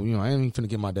know, I ain't even finna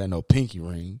get my dad no pinky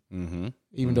ring,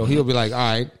 even though he'll be like, all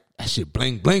right, that shit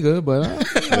bling blinger, but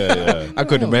I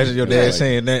couldn't imagine your dad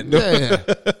saying that.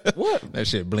 Yeah. What? That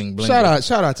shit bling bling. Shout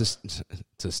out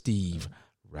to Steve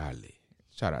Riley.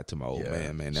 Shout out to my old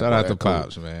man. Shout out to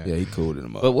Pops, man. Yeah, he cooled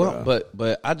him up.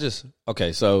 But I just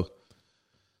so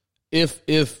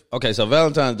so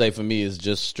Valentine's Day for me is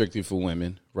just strictly for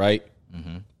women, right?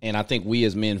 Mm-hmm. And I think we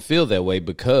as men feel that way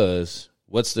because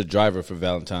what's the driver for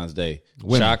Valentine's Day?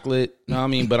 Women. Chocolate. No, I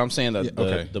mean, but I'm saying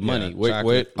the money.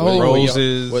 Where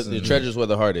roses. The treasures where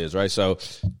the heart is, right? So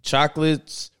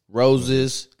chocolates,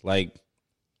 roses, like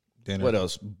dinner. What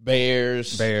else?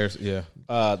 Bears, yeah.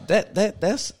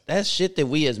 That's shit that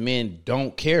we as men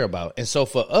don't care about. And so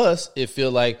for us, it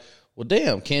feel like, well,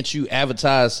 damn, can't you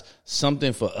advertise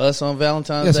something for us on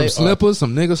Valentine's Day? Some slippers,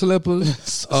 some nigga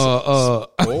slippers, or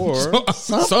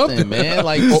something, man,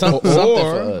 like something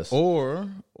for us. Or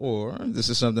this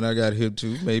is something I got hip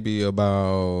to maybe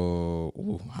about,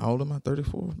 how old am I?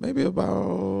 34? Maybe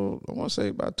about, I want to say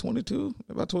about 22,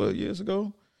 about 12 years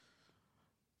ago.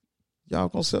 Y'all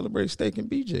gonna celebrate Steak and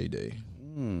BJ Day.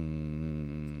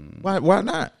 Why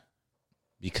not?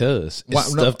 Because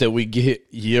it's stuff that we get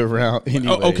year round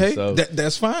anyway. Okay, so.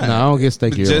 that's fine. No, I don't get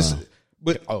steak year round.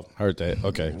 But heard that.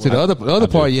 Okay. To the other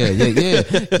part, yeah.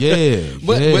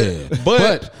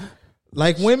 But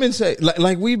like women say,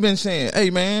 like we've been saying,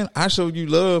 hey man, I showed you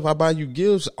love. I buy you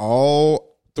gifts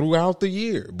all throughout the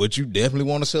year, but you definitely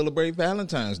want to celebrate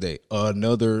Valentine's Day,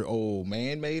 another old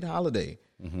man-made holiday.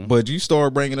 Mm-hmm. But you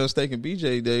start bringing up Steak and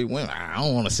BJ Day when I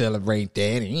don't want to celebrate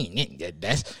that.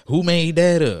 That's who made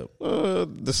that up?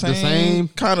 The same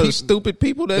kind of stupid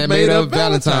people that made up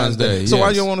Valentine's Day. So why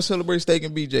you don't want to celebrate Steak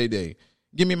and BJ Day?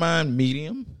 Give me mine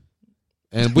medium.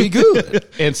 And we good.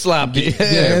 And sloppy.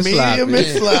 Yeah, medium and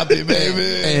sloppy,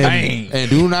 baby. And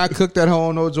do not cook that hole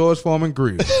on no George Foreman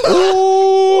grill.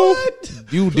 What?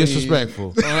 You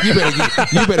disrespectful. You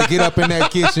better get up in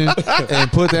that kitchen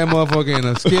and put that motherfucker in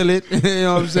a skillet. You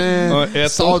know what I'm saying?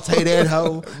 Saute that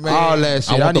hoe. All that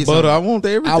shit. I want the butter. I want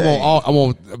everything. I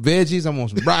want veggies. I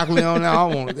want some broccoli on that. I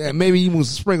want maybe even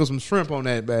sprinkle some shrimp on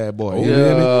that bad boy. You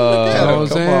know what I'm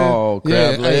saying? Come on,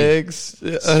 crab legs.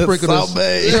 Sprinkle Salt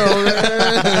Bay. You know what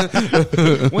I'm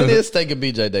saying? When is Steak and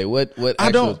BJ Day? What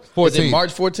I don't. 14th. Is it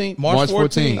March 14th? March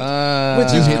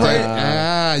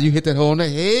 14th. You hit that hole in the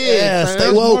head. Yeah,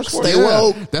 stay woke. Stay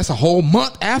woke. That's a whole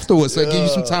month afterwards. So it gives you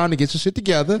some time to get your shit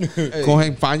together. Go ahead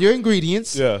and find your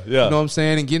ingredients. Yeah. You know what I'm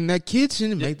saying? And get in that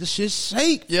kitchen and make the shit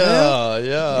shake. Yeah.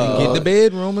 And get in the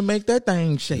bedroom and make that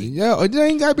thing shake. Yeah, it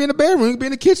ain't got to be in the bedroom. It can be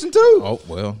in the kitchen too. Oh,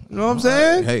 well. You know what I'm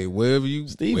saying? Hey, wherever you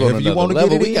want to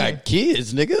get it we got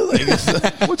kids,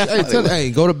 nigga.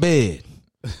 Hey, go to bed.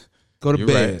 Go to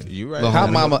bed. Right. You right.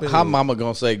 How mama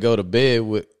gonna say go to bed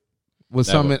with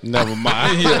something? Never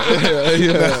mind.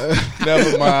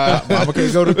 Never mind.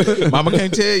 Mama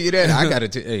can't tell you that. I gotta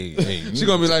tell. Hey, she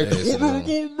gonna be like,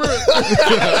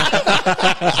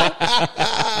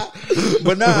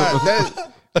 but nah,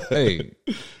 hey.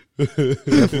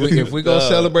 If we gonna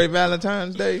celebrate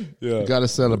Valentine's Day, you gotta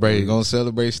celebrate. We're gonna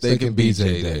celebrate Steak and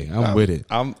BJ Day. I'm with it.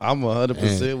 I'm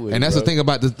 100% with it. And that's the thing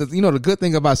about the good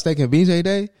thing about Steak and BJ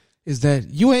Day is that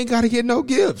you ain't gotta get no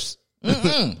gifts. We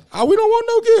don't want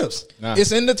no gifts. Nah.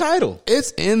 It's in the title.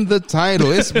 It's in the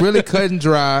title. It's really cut and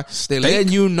dry. They're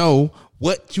letting you know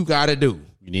what you gotta do.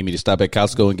 You need me to stop at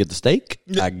Costco and get the steak?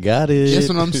 I got it. That's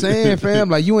what I'm saying, fam.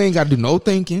 Like, you ain't got to do no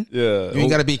thinking. Yeah. You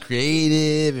ain't got to be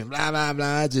creative and blah, blah,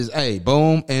 blah. Just, hey,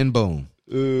 boom and boom.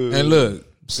 And look,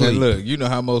 you know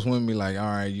how most women be like, all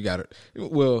right, you got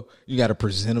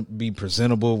to be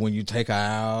presentable when you take her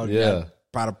out. Yeah.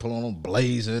 Try to pull on a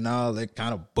blazer and all that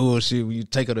kind of bullshit when you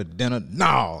take her to dinner.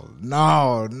 No,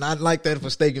 not like that for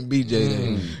Steak and BJ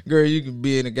Day. Girl, you can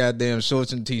be in a goddamn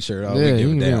shorts and t-shirt all day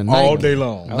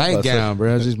long. Nightgown,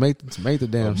 bro. Just make the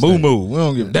damn moo. We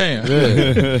don't give a damn.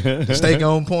 Yeah. Steak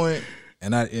on point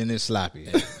and it's sloppy.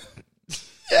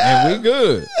 And we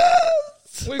good.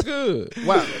 We good.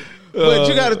 Wow. But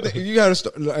you gotta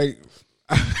start like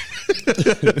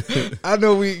I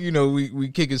know we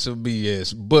kicking some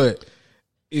BS, but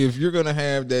if you're gonna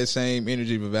have that same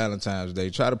energy for Valentine's Day,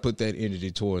 try to put that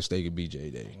energy towards Steak and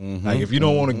BJ Day. Mm-hmm. Like if you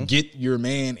don't want to get your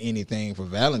man anything for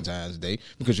Valentine's Day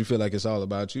because you feel like it's all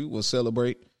about you, well,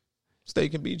 celebrate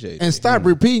Steak and BJ. And stop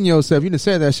repeating yourself. You done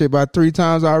said that shit about 3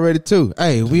 times already too.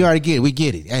 Hey, we already get it. We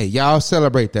get it. Hey, y'all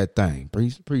celebrate that thing.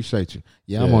 Appreciate you.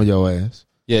 Yeah, I'm on your ass.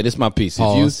 Yeah, this is my piece.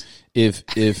 Pause. If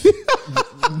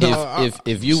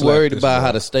you worried about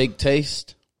how the steak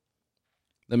tastes,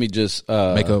 let me just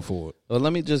make up for it. Well,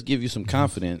 let me just give you some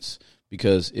confidence,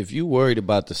 because if you worried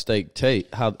about the steak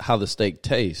how the steak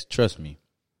tastes, trust me,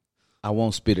 I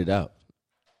won't spit it out.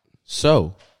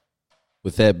 So,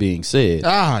 with that being said,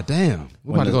 damn,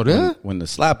 we about to go there. When the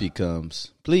sloppy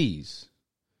comes, please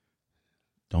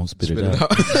don't spit it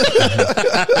out.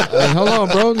 Hey, hold on,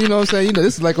 bro. You know what I'm saying? You know,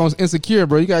 this is like on Insecure,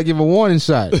 bro. You gotta give a warning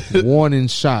shot. Warning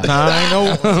shot. I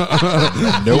know.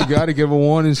 Nope. You gotta give a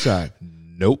warning shot.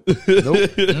 Nope.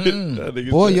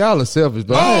 Boy, y'all are selfish,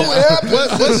 bro.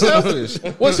 What's selfish?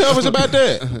 What's selfish about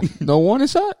that? No warning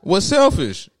shot? What's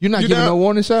selfish? You're not giving no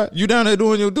warning shot? You down there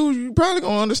doing your dude, you probably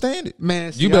gonna understand it.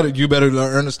 Man, you better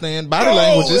learn understand body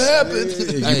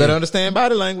languages. You better understand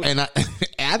body language. And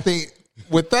I think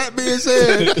with that being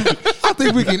said, I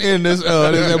think we can end this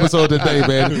episode today,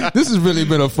 man. This has really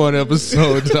been a fun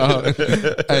episode, dog.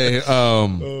 Hey,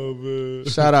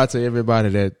 shout out to everybody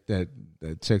that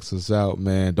checks us out,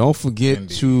 man. Don't forget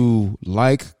to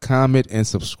like, comment, and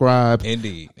subscribe.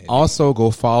 Indeed. Also, go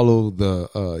follow the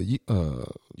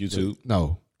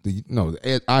YouTube.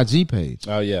 The IG page.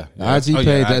 Oh yeah, the IG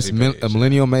page. That's IG page.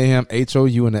 Millennial Mayhem.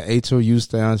 HOU, and the HOU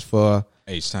stands for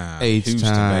H-Time.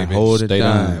 H-Time. Hold it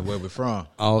down. Where we from?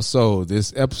 Also,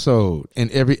 this episode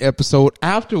and every episode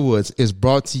afterwards is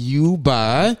brought to you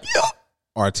by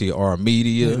RTR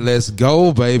Media. Let's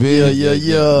go, baby. Yeah.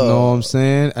 You know what I'm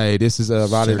saying? Hey, this is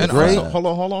Roddy the Great. Hold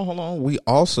on. We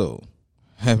also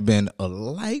have been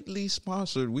lightly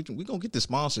sponsored. We're going to get the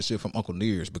sponsorship from Uncle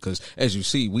Nears, because as you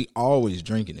see, we always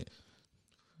drinking it.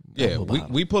 Yeah,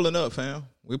 we pulling up, fam.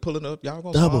 We pulling up. Y'all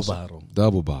going to sponsor.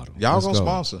 Double bottle. Y'all going to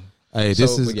sponsor. Hey,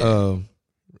 this is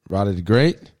Roddy the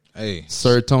Great. Hey.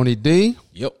 Sir Tony D.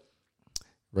 Yep.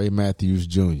 Ray Matthews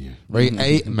Jr. Ray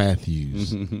A.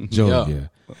 Matthews Jr.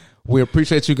 We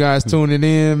appreciate you guys tuning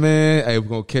in, man. Hey, we're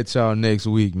going to catch y'all next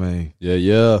week, man.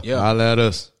 Yeah. Holla at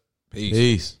us.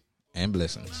 Peace. And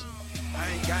blessings. I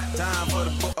ain't got time for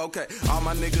the okay. All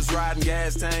my niggas riding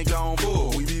gas tank on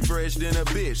full. We be fresh than a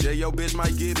bitch. Yeah, your bitch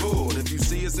might get bulled. If you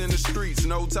see us in the streets,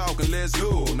 no talking, let's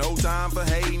go. No time for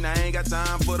hating. I ain't got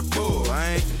time for the bull.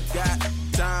 I ain't got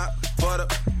time for the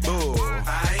bull.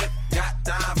 I ain't got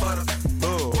time for the